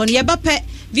nkrato no ye ba pe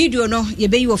video no ye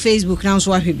be yi wo Facebook na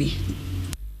nso ahwebi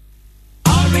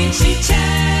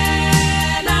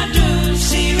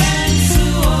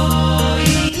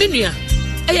Minua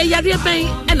yare ben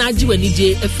na agi wani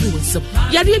je afiri wonsam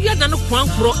yare bia na no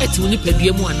kwankoro eti woni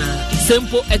padua mu ana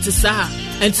sempo etisa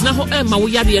entina ho ma wo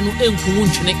yare no enku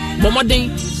ntwene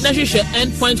bomoden na hwehwe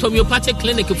Endpoint Homeopathic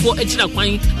Clinic for echira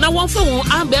kwan na wonfa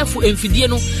won abefu emfidie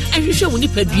no ehwehwe woni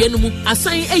padua no mu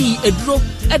asan eyi eduro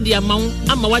ede amawo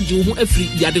ama waje wo ho afiri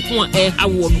yade ko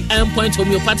hawo no Endpoint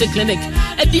Homeopathic Clinic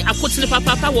edi akotene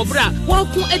papa wo bra wo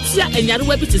ko etia enyare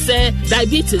wa bi te se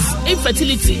diabetes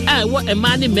infertility wo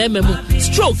ema ne mema mu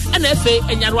stroke and efe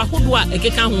enyare ahodo a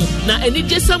ekeka ho na eni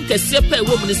jesam kese pa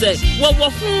wo mu ne se wo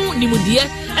ho nimudie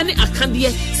ene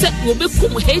akande se wo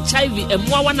bekum HIV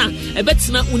emwa na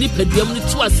ebetena uni paduam ne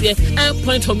to ase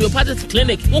Endpoint Homeopathic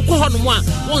Clinic wo ko hono mu a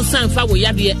won san fa wo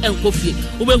yade enkofie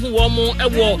wo behu wo mo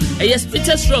ewo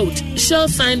Peters Road Shell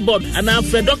signboard and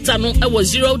our doctor no ewo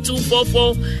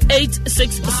 0244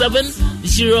 867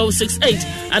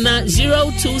 and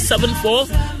 0274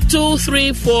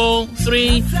 234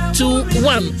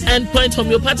 Endpoint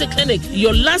Homeopathic Clinic,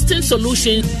 your lasting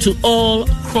solution to all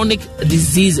chronic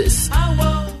diseases.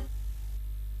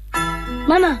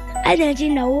 Mama, Energy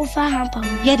na wo fa hampa.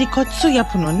 Ye de kotso ye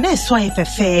pono na so aye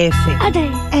fefefe.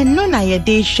 Adan. Eno na ye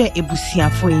de hwe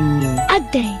ebusiafo enim.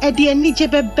 Adan. E de anije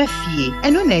beba fie.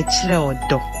 Eno na ekire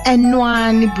odo. Eno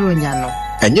ani bronya no.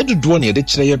 Anya dodo na ye de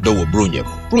kire ye do wo bronya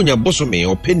mu. Bronya bosome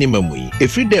openima mu yi.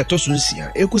 Every day atoso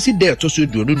nsia, ekosi day atoso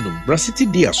eduonum. Brasiti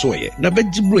day aso ye. Na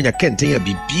beji bronya kenten ya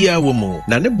bibia wo mu.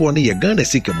 Na ne bo ne ye Ghana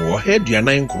sika mu head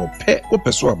duanan krope. Wo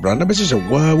peso abra na be hye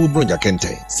wa wo bronya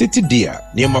kenten. City day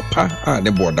ne mapa a ne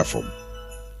bo da fom.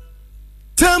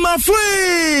 Thelma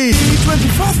Free!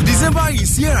 24th December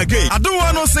is here again. I do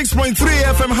 106.3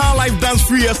 FM High Life Dance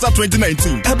Free Fiesta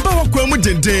 2019. Eba wakwamu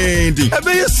jendendi.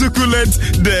 Ebe ye succulent.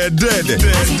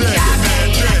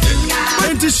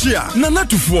 Share, Nana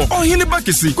Tufo, Ohini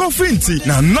Bakisi, Kofinti,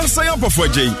 Nana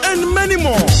Sayapafwaje, and many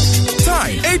more.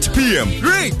 Time 8 p.m.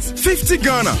 Rate 50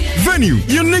 Ghana. Venue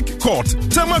Unique Court,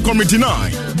 Thelma Community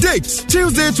 9. Date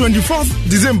Tuesday 24th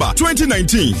December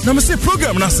 2019. Namase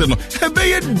program Naseno.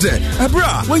 Hebeye de.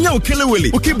 Abra, when you kill a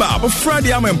willy, Okibab,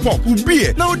 Friday Am and Pop,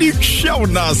 Ubie, now the show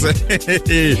Nase.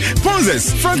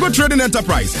 Ponzes, Franco Trading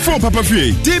Enterprise, 4 Papa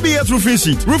Fee, TBS Roofing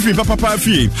Sheet, Roofing Papa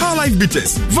Fee, High Life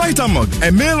Beaches, Vitamug,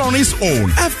 and Mail on its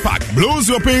own. F-Pack blows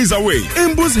your pains away.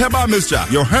 Imbus Herbal Mixture,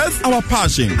 your health, our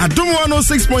passion. Adum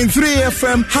 106.3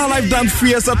 FM, High Life Dance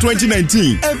Fiesta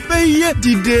 2019. Ebeye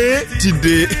today.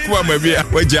 Kwamabia,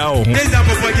 wajao.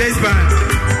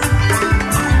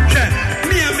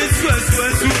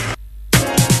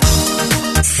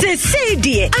 Say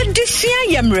dear, adesua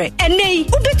yamre. Enei,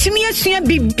 ubetumi asua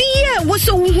bibia wo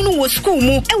so hunu wo school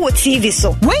mu e wo TV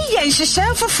so. When ye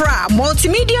nhyehyɛ fofra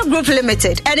Multimedia Group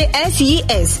Limited and the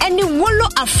SES and the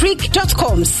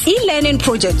WoloAfrique.com's e-learning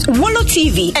project Wolo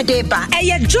TV edeba.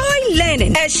 Eye joy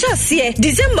learning. Shasie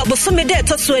December bosome de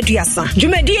toso aduasa.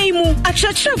 Dwumadie yi mu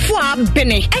akyerɛkyerɛfo a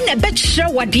bene ɛna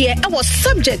bɛkyerɛ wade e wo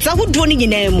subjects ahodoɔ ni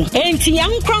nyinaa mu. Enti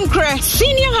yankronkre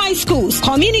senior high schools,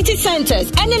 community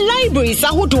centers and the libraries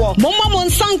ahodoɔ Mama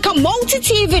Monsanka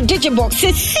multi-TV digibox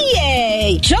says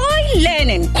CA Joy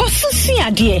Learning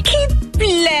Kosusia dear keep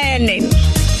learning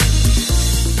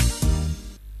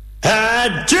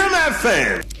Jim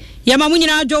FM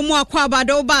Yamamunyina adomu akwa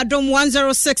bado ba adomu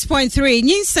 106.3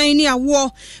 nyinsan ni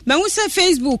awo mehu se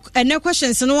Facebook ene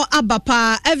questions no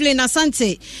abapa Evelyn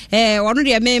Asante wono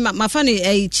de me mafa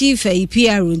ne chief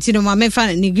PR ntino ma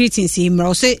mefa ne greetings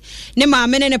himra se ne ma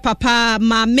me ne papa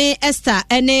ma me Esther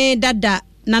ene dada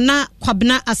Nana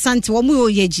Kwabna Asante womu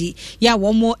oyeji ya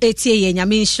womu etie ye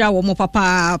nyame nhira womu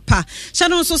papa pa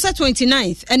Shadow so set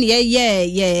 29th and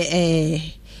ye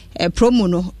promo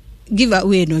no give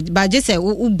away no but just say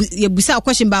ye busa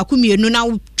question ba ku mienu na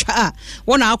twa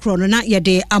wona akro no na ye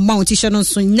de amount Shadow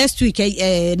so next week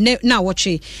na watch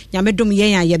nyame dom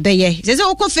ye ya ye beye say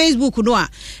okọ Facebook no a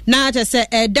na ta say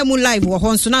demo live wo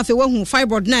hon so na fe wahu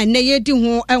fibroid 9 na ye di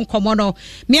ho enkomo no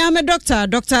me am doctor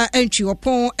entry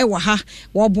opon e wa ha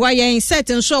wo boa ye set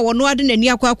nso wo no ade nani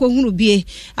akwa hunu bie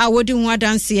a wodi ho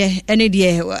adanse ene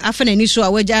de afa nani so a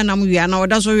wagya nam wi ana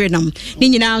woda so we nam ni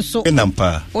nyina so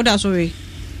enampa woda so we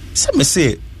se me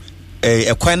se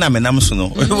kwan na menam so no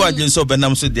wa je so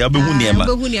benam so de abehu niema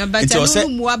nti o se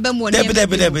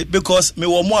debe because me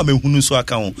wo mo a mehunu so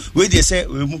aka ho we dey say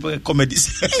we mu comedies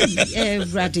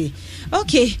ready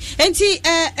okay enti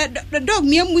dog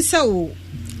me amusa o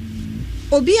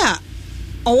obi a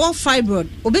owo fibroid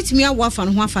obetimi awo afa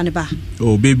no ho afa ne ba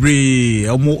o bebre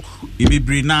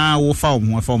na wo fa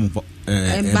ho afa mo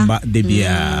emba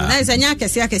debia na isanya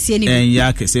akese ni ya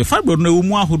akese fibroid no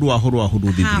mu ahodo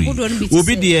bebre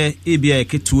obi de ebia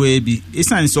ketua bi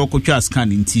esan se okotwa scan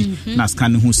nti na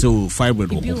scan hu se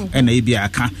fibroid wo na ebia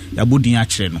aka ya bodin a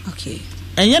kire no okay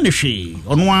enye ne hwe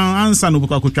ono ansa no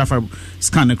bukwa akotwa fibroid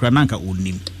scan kra nanka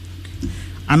onim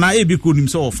ana ebi ko nim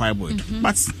so fibroid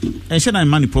but enche na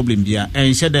man problem bia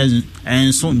enche da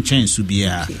enso nchensu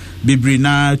bia bebre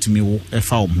na tumi wo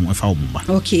efa wo ba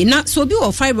okay na so bi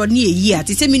wo fibroid ni eyi a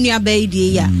tese menu abai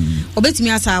die ya obetumi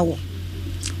asa wo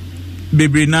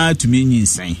bebre na tumi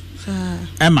nyinsan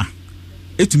ema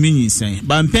etumi nyinsan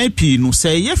ba mpepi no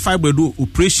say ye fibroid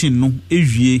operation no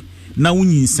ewie na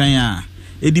wunyinsan a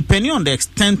depending on the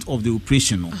extent of the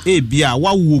operation no bia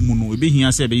wa wo mu no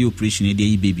ebehia say be your operation e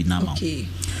dey baby na ma okay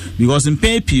because in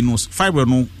pepi no fibroid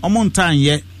no omontan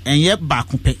ye enye ba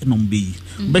ko pe no mbe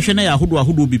behwe na ya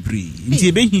ahodo bibiri nti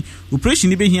ebehi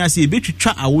operation ebehia say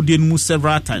ebetwitwa awode no mu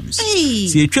several times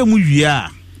si etwa mu wie a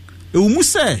ewumu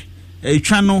say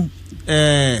etwa no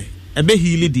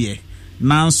ebehili de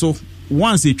nanso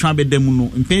once etwa bedam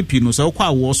no mpepi no so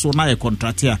kwa wo so na ye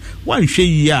contract a wanhwe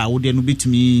yi a wode no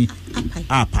betumi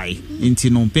apai nti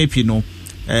no mpepi no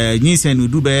nyinsen no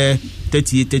du be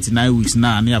 38-39 weeks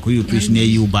na na akoyi operation na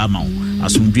yi Obama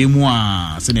asomdwe mu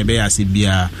a se na be ya se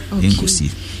bia enkosi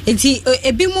enti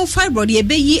ebi mu fibroid ye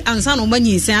be yi ansa no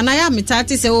manyinsen ana ya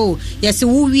metate se o yesi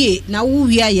wo wie na wo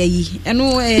wie ayi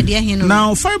eno de he no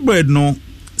now fibroid no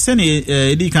se ne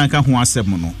edi kan ho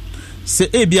asem no se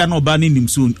ebia no ba ni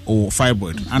nimso o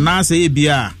fibroid ana se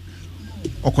ebia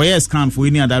okoye scan for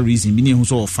any other reason bi ni hu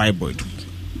so fibroid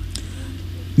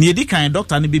ni edi kan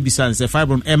doctor ni bibisa say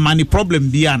fibroid e mani problem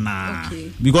bi ana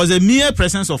because the mere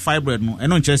presence of fibroid no e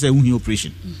no chere say hu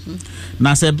operation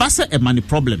na say ba say e mani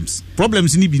problems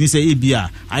ni bi ni say ebia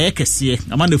ayekese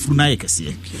ama na furu na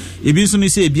ayekese ebi nso ni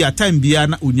say ebia time bia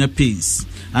na onya pains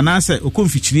ana say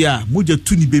okonfichiri a moja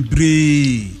tu ni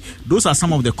bebre. Those are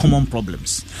some of the common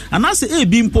problems. And I say,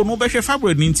 ebi mpo no be hwe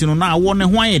fibroid ni ntino na awo ne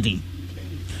ho ayedin.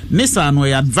 Nisa no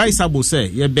advisable say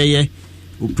ye beye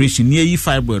operation near yi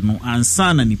fibroid no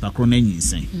ansa na nipa kro na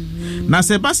nyinsen. Na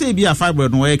se ba say bi a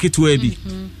fibroid no ye ketewa bi.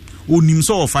 Onim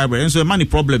so of fibroid enso e ma ni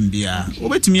problem bia.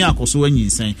 Obetimi akoso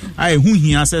anyinsen. Ai hu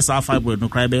hia say sa fibroid no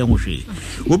cry be ho hwe.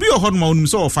 Obi ohod ma onim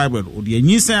so of fibroid o de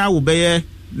anyinsen a wo beye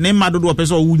ne madodo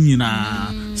opese o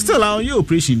wunyina. Still our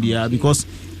operation bia because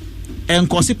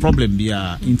enkosi problem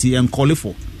bia inti enkole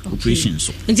for operation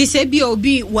so inti se bi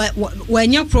obi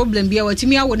wanya problem bia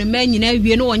watimi awo ne man nyina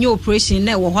wie no wanya operation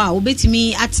na wo ho a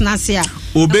obetimi atena se a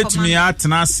obetimi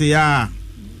atena se a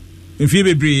mfie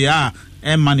bebre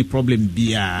a money problem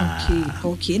bia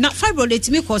okay now fibroid it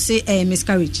may cause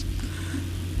miscarriage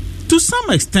to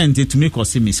some extent it may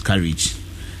cause miscarriage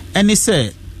and they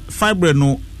say fibroid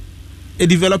no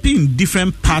developing in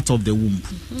different parts of the womb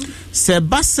se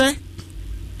base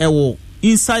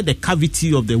inside the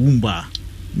cavity of the womb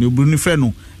no brunifre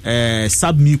no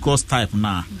submucous type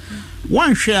na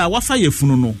one share wafa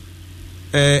yefunu no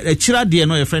chira de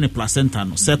no yefre ne placenta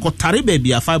no se kotare ba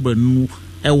bia fibroid no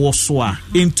ewo so a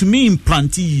entumi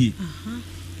implant yi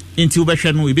enti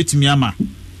obehwe no ebetumi ama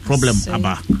problem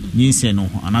aba nyinsen no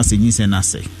anase nyinsen na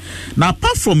say now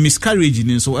apart from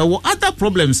miscarriage so other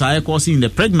problems are causing the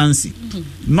pregnancy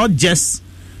not just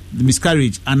the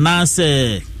miscarriage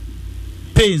anase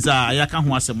pains are yaka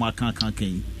ho asem aka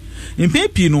kan in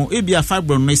pepi no e bia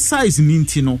fibroid no size ni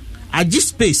nti no agi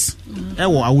space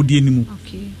ewo awodie ni mu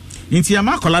nti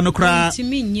amakola no kra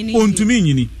ontumi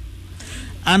nyini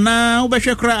ana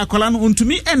obehwe kra akola no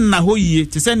ontumi enna ho yie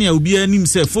te se ne obi anim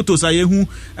se photos ayehu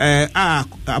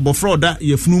abofroda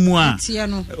yefunu mu a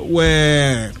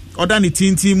we oda ni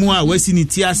tinti mu a wasi ni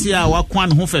tiase a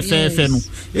wakwan ho fefefe no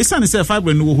esane se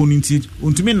fibroid no wo ho nti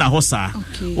ontumi na ho saa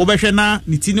obehwe na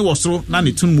ni ti ni wosoro na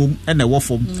ne tunmum ena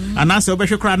wofom ana se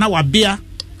obehwe kra na wabea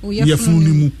yefunu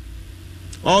ni mu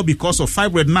all because of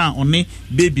fibroid now on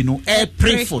baby no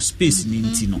pray for space ni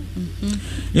nti no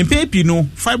in baby no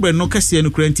fibroid no kase no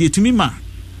kranti etumi ma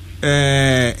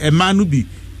emanu bi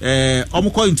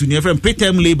omko into near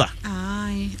preterm labor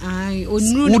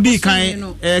udi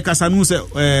kan kasanu se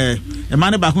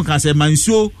emane ba kun kan se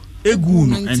mansuo egu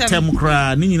no entem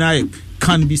kra ni nyina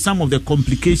can be some of the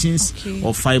complications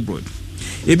of fibroid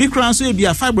ebi kra so ebi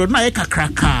a fibroid na ye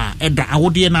kakraka eda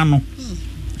awode na no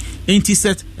enti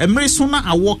set emre so na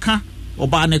awoka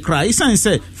oba ne kra isan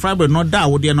se fibroid no da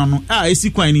awode no no a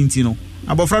esi kwan ni nti no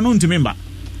abofra no ntumi mba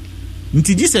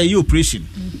nti gi say operation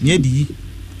ne adi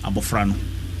abofra no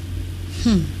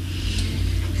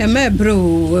mebre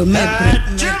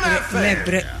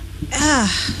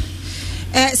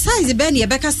size ben ye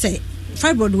beka say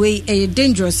fibroid way a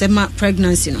dangerous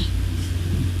pregnancy no.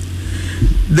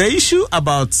 The issue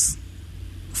about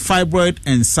fibroid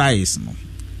and size no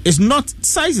is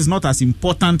not as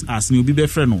important as new baby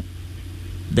friend no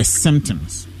the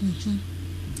symptoms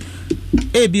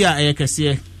ebia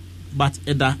ayekese but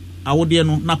eda awode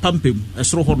no na pampem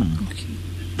esoro ho no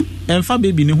enfa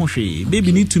baby ni ho hwe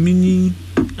baby ni tumi ni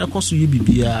ekoso ye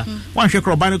bibia wan hwe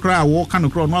kro ba ne kro awo ka no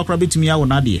kro no akra betumi awo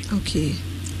na de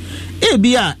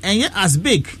ebia enye as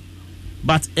big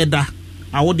but eda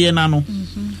awode na no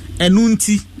enu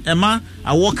nti ema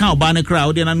awo ka oba ne kro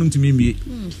awode na no ntumi mie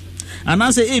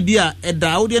anase ebia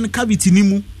eda awode ne cavity ni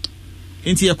mu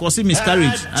enti e cause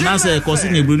miscarriage anase e cause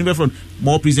ne bruni be from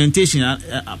more presentation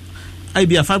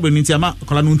ebia fibroid nti ama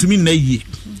kola no ntumi na yie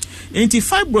enti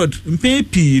fibroid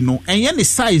mpepi no enye ne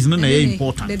size no na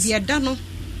important baby eda no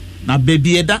na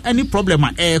baby eda any problem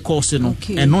a cause no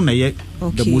and no na ye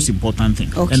the most important thing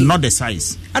and not the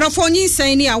size adofo nyi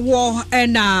san ni awo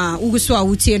na uguso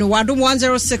awutie no wadom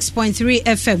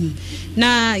 106.3 FM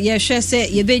na ye hwe se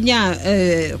ye benya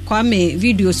kwame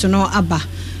videos no aba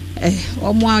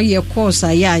omo ye course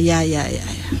ya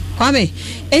kwame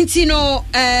enti no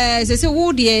se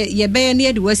wo de ye be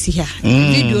na de wasi ha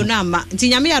video na ma enti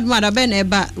nyame adoma da be na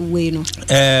eba we no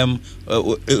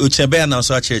uchebe na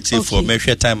so achete for me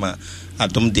hwe time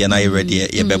adom de na ye ready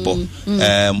ye bebo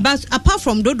but apart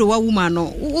from dodowa woman no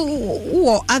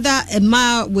who other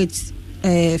with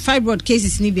fibroid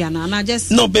cases ni bia na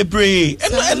just no bebre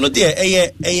no de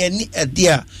ni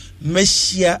dia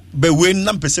meshia be we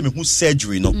na pese me hu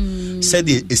surgery no said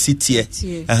the esitie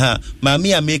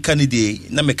maami America ni de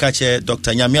na me ka che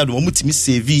Dr. Nyamiado omutimi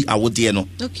save awode no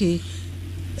okay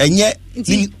enye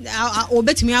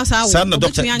obetimi asa awo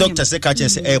doctor say ka che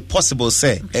say possible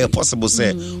say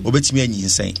obetimi anyi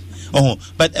nsen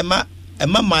but ema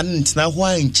man ntina ho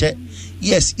anche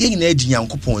yes ye nyina adi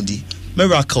Nyankopon di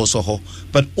miracles ho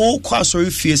but all kwa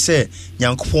sorry fear say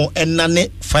Nyankopon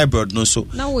enane fibroid no so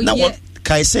na what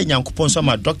kai say Nyankopon so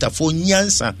ma doctor for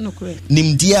nyansa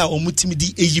nimdia omutimi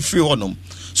di eyi free honom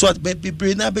so at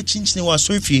bebre na be chinchine wa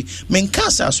sorry fear menka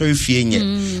sa sorry fear nye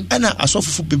ana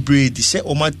asofufu bebre di say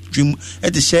o ma dwum e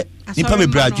di say nipa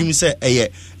bebre adwum say eye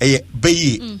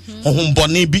beyi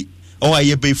hohombone bi o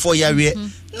aye be for yare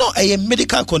no a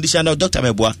medical condition now Dr.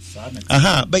 Meboa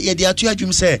but ye dia to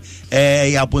adwum say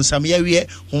ya bonsam yawe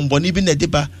homboni bi na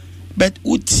deba but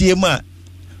utie ma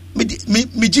me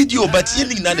gidio but ye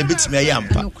na betimi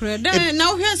ayampa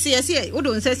now here see we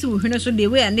don't say we hwene so dey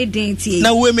we na den tie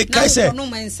na we me kai say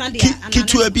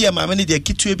kitu abi ma me dey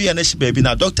kitu abi na shiba bi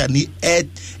na doctor ni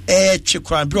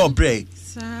twekran bre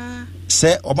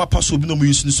say o ma pass obi no mu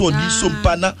use so ni so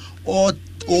mpa na o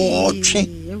twe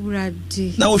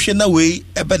na wo hwe na we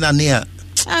ebe na ne a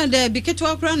and be keto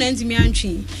akra na ntimi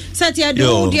antwi set ya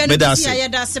do dia na sia ya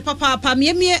da se papa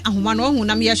miemie ahoma no hu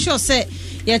na me sure say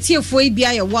ya tiefo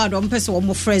ibia ya ward on pese wo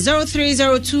mo frɛ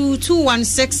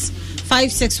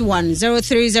 0302216561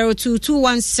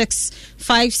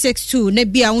 0302216562 na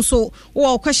bia nso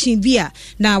wo question bia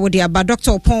na wo de aba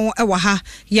Dr. Opon e wa ha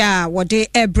ya wo de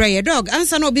ebre dog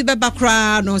ansa na obi beba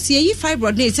kra no se yi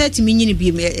fibroid na etimi nyini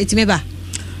bi etimi ba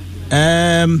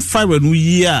fibroid no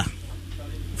yia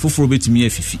foforo betimi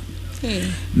afifi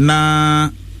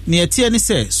na ne etie ne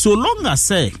se so long as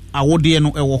say awode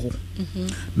no ewo ho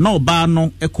na oba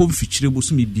no ekomfikyire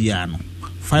bosumi bia no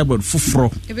fibroid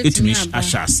foforo etimi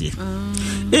ahyase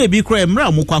bi kra emra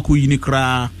amokwa yi ni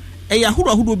kra eya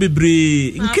huro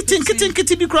bebre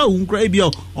nkiti bi kra hu kra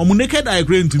bia omo naked eye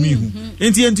kra ntumi hu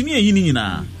enti eyi ni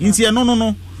nyina enti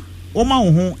no Oma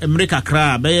ho America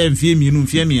kra be ye mfie mienu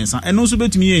mfie miensa eno so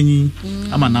betumi enyi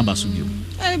ama na baso bio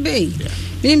be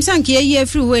nim sanke ye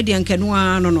afri we de nkanu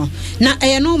no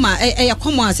na no ma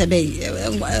common as be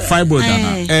fibroid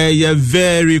na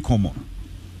very common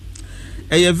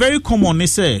very common ni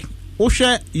say wo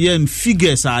hwe ye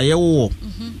figures a ye wo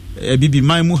bibi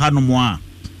man mu hanom a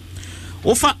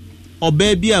wo fa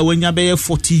oba bi a wanya be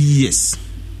 40 years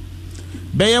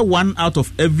be 1 out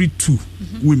of every 2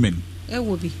 women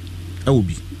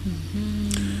Ewobi.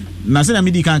 Na se na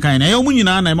midi kan na e omu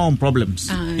nyina na e ma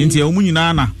problems. Enti e omu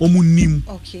nyina na omu nim.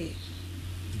 Okay.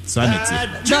 Sanity.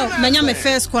 No, manya me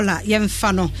first caller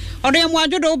yemfa no. Odo yemu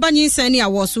adwodo banyi san ni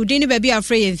awoso din ni ba bi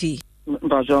afre yemfi.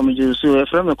 Ba so me jesu e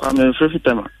frɛ me kwa me frɛ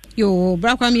fitama. Yo,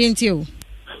 bra kwa me yenti o.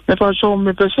 Me fa so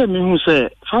me pese me hu se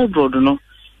fibroid no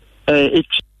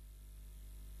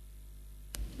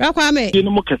bra kwa me. Ni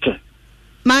mo keke.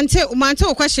 Mante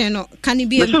o question no can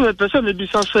be me pese me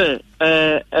bisa se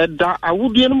da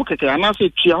awudie no keke ana se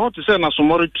tua ho te se na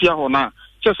somore tua ho na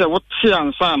che se wo te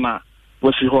ansa na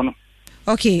wafi ho no.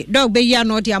 Okay, dog be ya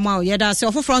no dia ma o ye da se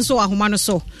ofofro so ahoma no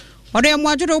so odo ye mo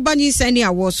adwodo banyi san ni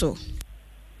awo so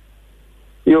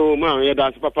yo ma ye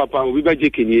da se papa obi ba je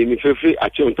kenye mi fefe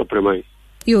ache ontopreman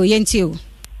yo yenti o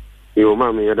yo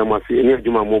ma me ye da ma se ni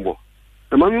adwuma mobo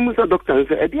na ma mi musa doctor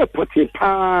se e dey poti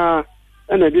pa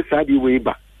ana de sadi we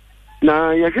ba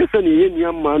na ya hwese ne ye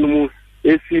niamma no mu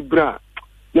esi bra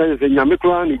na ye nyame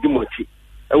kro na dimochi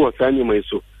e wo sa ni mai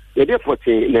so ye de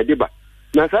poti na de ba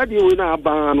na sadi we na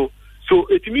aba no so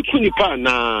etimi kuni pa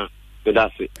na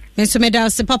medase enso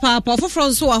medase papa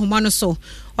ofofro so ahoma no so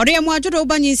ode ye mo adwodo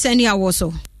banyi sani awo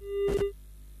so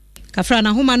kafra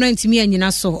na homa no ntimi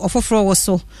anyina so ofofro wo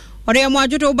so ode ye mo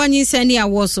adwodo banyi sani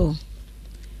awo so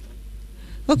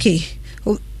okay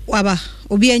waba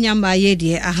obi anyamba ye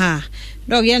de aha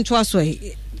dog ye nto aso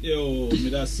yo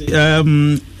medase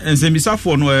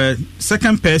ensembisafo no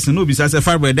second person no bisa se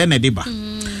fibroid na deba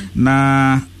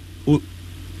na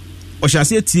o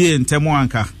shase tie ntemo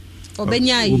anka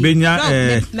obenya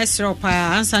mesro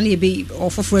pa ansa na ebe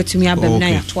ofofo atumi abem na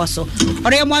ya to aso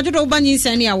ore ye mo adodo banyi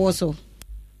nsani awo so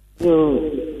yo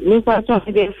me pa to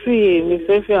de free me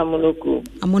fefe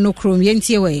amonokro ye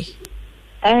ntie we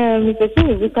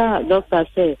Because doctor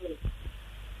said,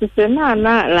 sister, na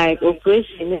like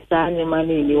operation is animal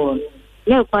in the one.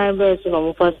 No quite version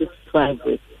of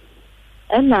 45.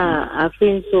 And I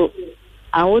think so.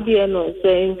 I would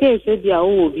say in case they are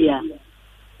all be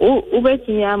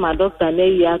ubetini my doctor na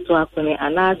ya to akone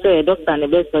and I say doctor na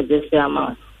best suggest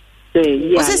amount. Say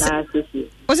yeah na sisi.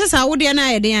 What's this? How would you na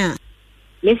idea?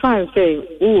 Me fan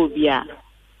say who be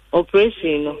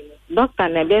operation. Doctor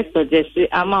na best suggest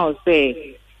amount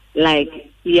say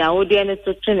like ya audience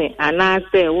to training and I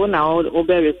say when I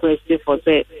over request for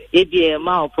say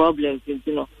ADM problems you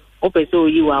know open so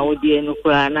you are audience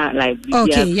no like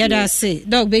okay yeah that's it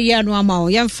dog be ya no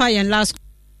amount yan fire last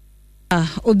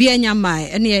obi anya mai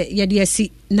ene ye de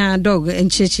asi na dog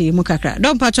enchechi mu kakra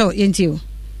don pacho yentio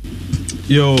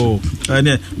yo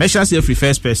ene me shall say every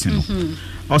first person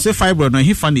or say fibroid no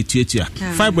he find it tuatua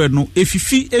fibroid no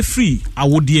efifi free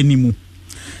awode animu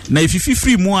na efifi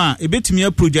free mu a ebetumi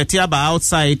a project aba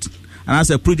outside and as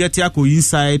a project go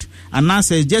inside and as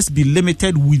just be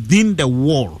limited within the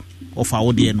wall of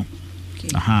awode no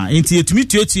enti etumi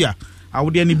tuatua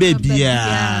awode ni baby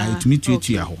etumi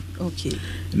tuatua ho okay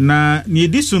na ni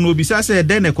ediso no bisa say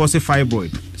den e cause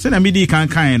fibroid say na medi kan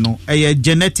no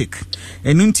genetic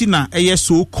enunti na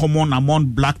so common among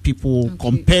black people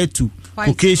compared to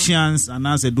Caucasians and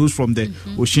as those from the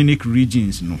oceanic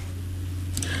regions no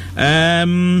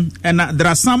and there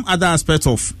are some other aspects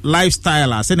of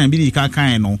lifestyle as na medi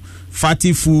kan no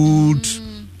fatty food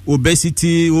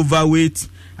obesity overweight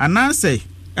and I say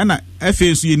ana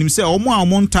FSU yenim se omo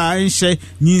amonta nhye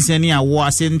nyinsani awo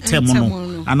ase ntem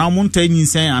no ana amonta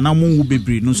nyinsan ana monwo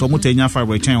bebre no so omonta nya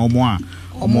fibroid chen omo a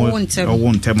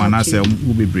omo ntem ana se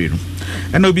wo bebre no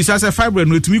ena obisa se fibroid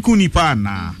no etumi ku nipa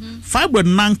na fibroid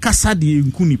nan kasa de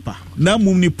nku nipa na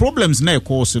mum ni problems na e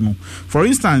cause no for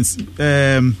instance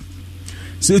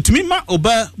so etumi ma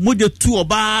oba moja tu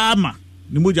oba ma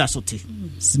ni moja sote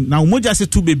na moja se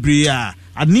tu bebre a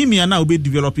anemia na obe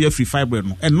develop your free fibroid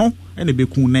no eno ene be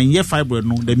kun na ye fibroid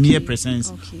no the mere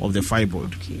presence of the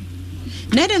fibroid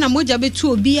na na moja be tu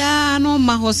obia no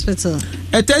ma hospital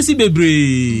etesi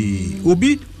bebre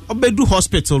obi obedu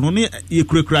hospital no ne ye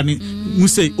kurakura ni mu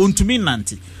say ontumi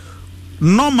nante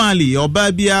normally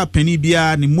oba bia pani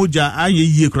bia ni moja aye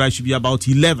ye kura should be about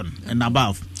 11 and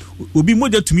above obi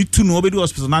moja tumi 2 no obedu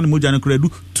hospital na ni moja ne kura du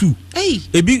 2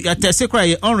 ebi etesi kura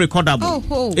ye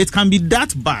unrecordable it can be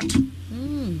that bad.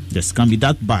 Yes, can be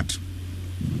that bad.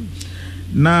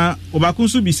 Na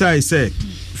obakunsu beside say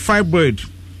fibroid.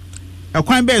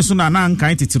 Akwan be so na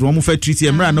nkan titiri omo fa treat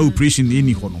emra na operation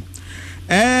eni ho no.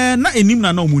 Na enim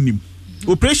na omunim.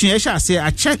 Operation e sha say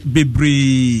a check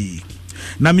bebre.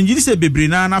 Na minjiri say bebre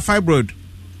na fibroid.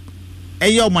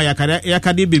 Eye omo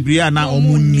yakade bebre na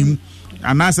omunim.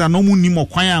 Anasa no munim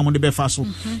okwan a mo de be fa so.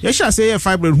 Ye sha say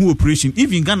fibroid hu operation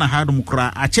even Ghana had mo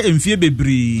kra a check emfie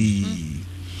bebre.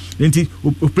 The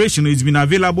operation has been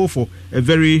available for a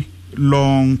very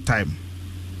long time.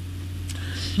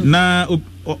 Na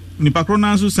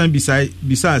nipakrona so san beside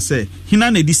say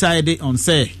hina na decide on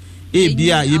say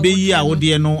bia ye be yi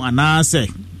awode no ana say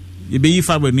ye be yi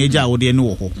fibroid na eja awode no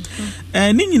wo ho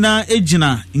ni nyina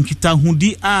ejina nkita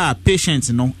hudi a patient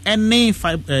no any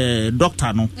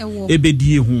doctor no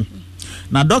ebedie ho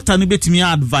na doctor no betimi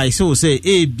advice so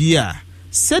say bia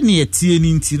sene tie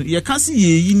ni nti ye ka se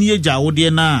ye yi ni eja wode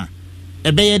na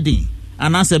ebeye din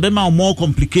anase be ma more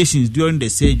complications during the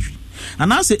surgery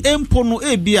anase empo no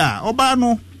bia oba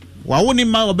no wa woni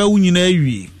ma oba wunyina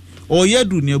awie o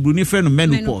yedu ne abru ni frɛ no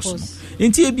menopause no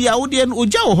nti bia wode no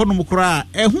oja wo ho no mkora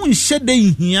ehun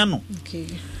hyede nhia no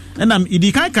enam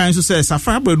idi kan so say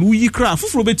fibroid no yi kra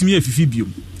foforo betimi afifi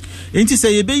biom nti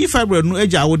say ye be yi fibroid no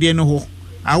eja wode no ho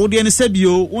awode ne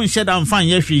sebio won hyeda mfan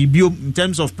ye hwe biom in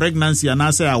terms of pregnancy and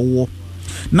as awo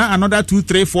na another 2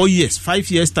 3 4 years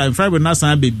 5 years time fibroid na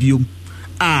san be biom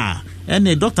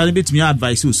any doctor ne betimi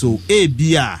advice so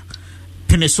bia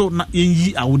peneso na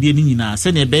yi awode ni nyina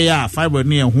se ne be ya fibroid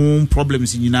ne ho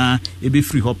problems nyina e be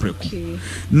free ho preko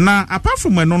na apart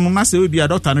from no na se bia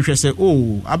doctor ne hwe se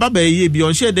ababa ye bi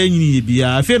on hyeda nyini ye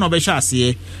bia afi no be hye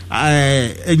ase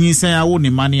anyinsan awo ne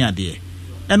mane ade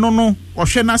eno no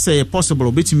ohwe na say possible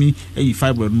betimi ayi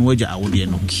fibroid no agya awode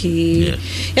no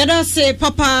ya da say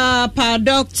papa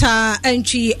doctor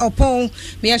Entry Opon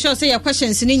me sure say your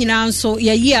questions ni nyina nso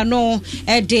ya yi ano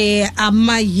e de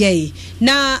amaye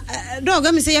na dog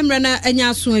am say yamra na anya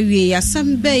aso awie ya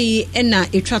sambei na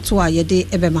etwato a ye de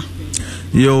ebema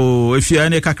yo if you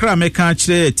ane kakra me kan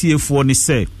kire tiefo ni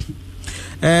say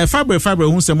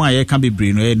fibroid hu sem a ye kan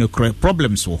bebre no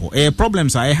problems wo ho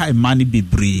problems a ye ha mani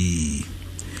bebre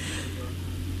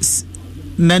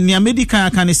na nia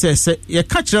medical kan say ye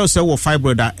catch say wo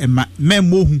fibroid a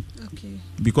memohu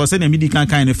because any medical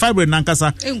kind of fibroid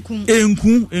nankasa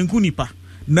enku nipa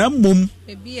na mom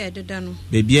baby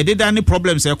ededa no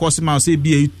problems e cause ma say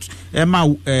bi e ma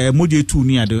moje tu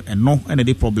ni ade no and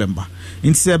the problem ba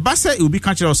nti say ba say e obi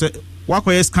catch say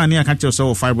wakoye scan ya catch say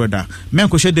wo fibroid a men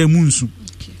ko hye da mu nsu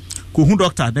ko hu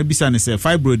doctor na bisa ne say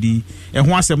fibroid e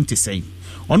ho asem te say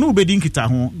ono obedi nkita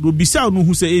ho do bisa no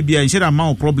hu say e bia hye da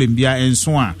ma problem bia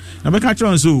enso a na be catch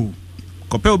on so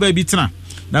kope obi tena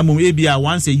na mom e bia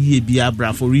once a year bia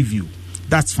bra for review.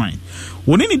 That's fine.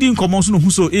 When any din come also no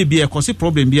so ABA cause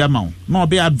problem be amount. No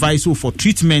be advice for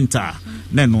treatment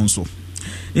na no so.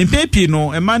 In paper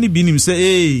no a man be him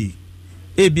say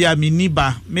ABA me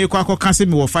niba me kwa cancel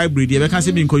me wo fibroid e be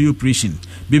cancel me nko operation.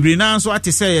 Bibiri na so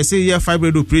ate say ye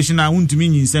fibroid operation na untumi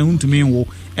nyinsan untumi wo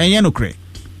enye no kre.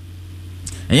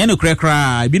 Enye no kre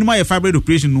kra bi no my fibroid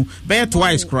operation no be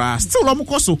twice kra still lo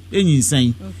mkoso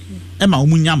enyinsan. E ma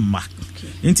omunya mma.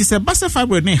 Inti se basa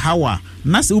fibroid ne hawa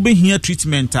na se ube here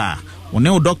treatment one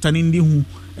o doctor ni ndi hu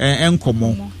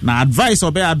enkomo na advice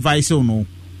or be advice no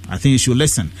I think you should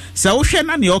listen. So wo hwe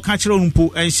na ne o ka kire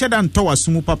mpo enhyeda nto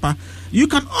wasumu papa you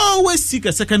can always seek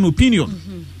a second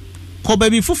opinion. Ko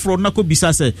baby foforo na ko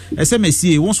bisa se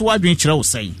SMS won so wadwen kire wo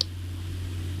sai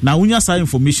na unya sa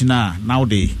information now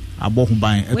dey abohu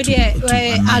ban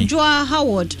Adwoa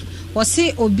Howard was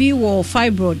say obi wo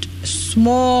fibroid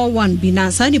small one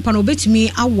binansa ni pa no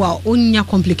betimi awa onya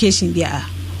complication there.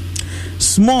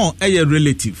 Small a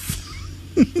relative.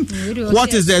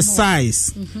 What is the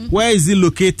size? Where is it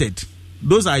located?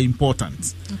 Those are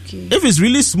important. Okay. If it's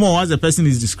really small as the person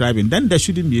is describing, then there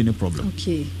shouldn't be any problem.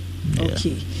 Okay. Yeah.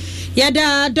 Okay.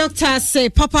 Yada doctor say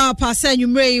papa say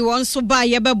numre won so ba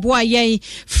ye be boa ye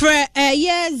free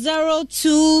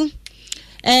 02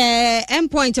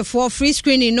 endpoint for free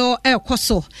screening no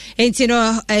koso enti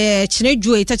no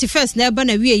chinedwo 31st na ba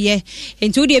na wie ye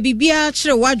enti wo de bibia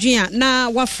kire wadwen na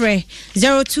wafre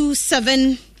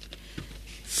 0274234321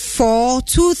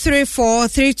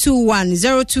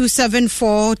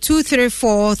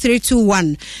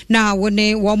 0274234321 na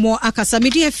wone womo akasa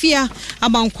media fia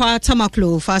amankwa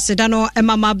tamaklo fasedano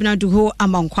emama abnaduho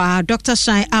amankwa Dr.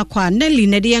 Shine Akwa Nelly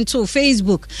Nediento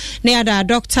Facebook na yada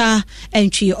Dr.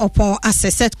 Entry Opon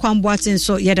Assesset Kwamboatin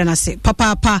so yada na se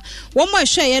papa womo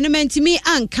hwe ye no mentimi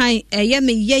ankan ye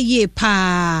me ye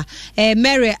pa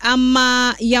Mary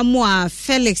Ama Yamwa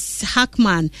Felix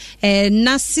Hackman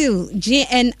Nasil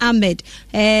JN Ahmed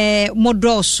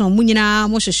Modoso munyina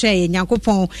mo hwehwe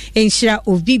Nyankopon enhyira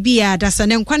obibia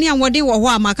dasane nkwane anwode wo ho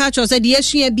amaka cho se de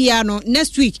asua bia no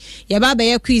next week ye ba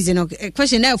be quiz no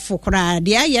question na fokora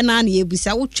de aye na na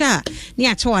ebusa wotwa ne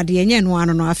achewade enye no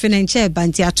ano no afi na nche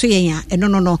banti ato yen a eno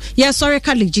no ye sorry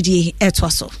kaligidi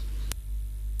etwaso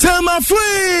Thelma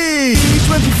Free!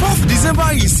 24th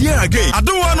December is here again. I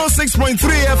don't want 6.3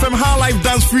 FM High Life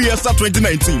Dance Free Fiesta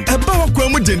 2019. About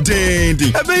Kwamu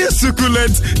Dendendi. Ebe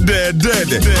succulent. Dead.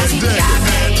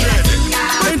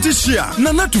 Shia,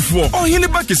 Nana Tufo, Ohini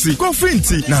Bakisi,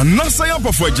 Kofinti, Nana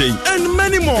Sayapofwaje, and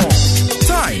many more.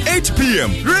 Time 8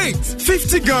 p.m. Rate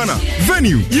 50 Ghana.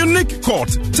 Venue Unique Court,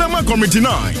 Thelma Committee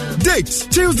 9. Date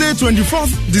Tuesday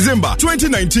 24th December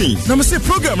 2019. Namase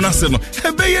program Naseno.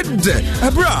 Ebeye de.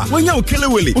 Abra, when you kill a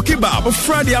willy, Ukibab,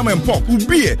 Friday Am and Pop,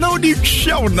 Ubie, now the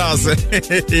show Nase.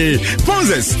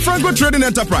 Sponsors Franco Trading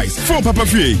Enterprise, 4 Papa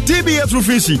Fee, TBS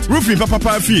Roofing Sheet, Roofing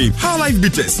Papa Fee, High Life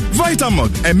Beaches,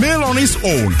 Vitamug, and Mail on its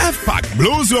own. F-Pack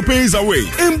blows your pains away.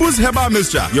 Imbus Herbal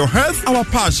Mixture, your health, our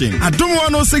passion. I don't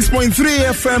want 6.3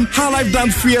 FM High Life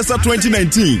Dance Fiesta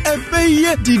 2019.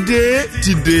 Ebeye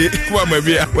today.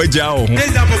 Kwamebia wejao.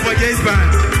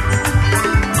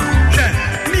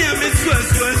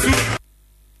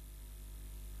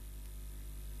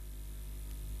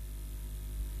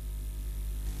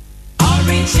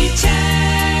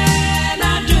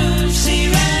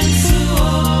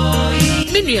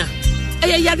 Minia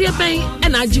yare ben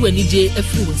na agye wani je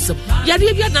afiri wonsam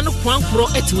yare bia na no kwankoro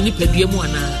ete woni padua mu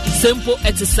ana sempo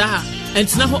ete saa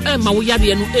entina ho ma wo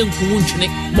yare no enku ntwene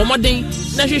bomoden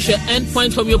na hwehwe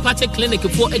endpoint homeopathic clinic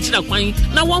for echira kwan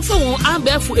na wonfa won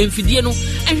ambefo emfidie no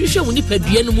ehwehwe woni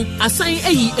padua no mu asan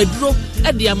ayi aduro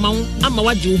ede amawo ama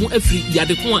wagye wo ho afiri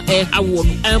yade ko a hawo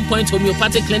no endpoint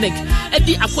homeopathic clinic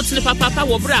edi akotene papa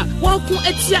wo bra wo ko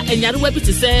etia enyarewa bi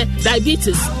te se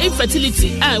diabetes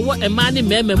infertility wo ema ne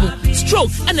mema mu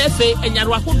stroke na efe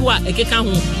enyarewa hodo a ekeka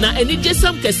ho na eni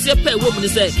jesam kese pa wo mu ne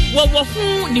se wo ho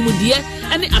nimudie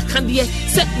ene akande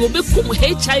se wo bekum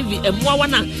HIV emwa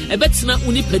wana ebetena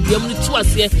unipeduam no to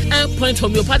ase Point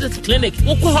Homeopathic Clinic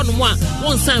wokɔ hɔ no mo a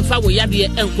won san fa wo yade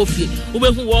enko fie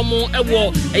wobehu wo mo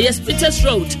ewo Peters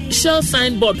Road Shell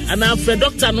signboard and our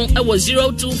doctor no ewo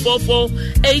 0244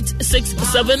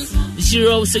 867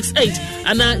 068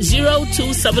 and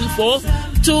 0274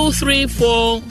 234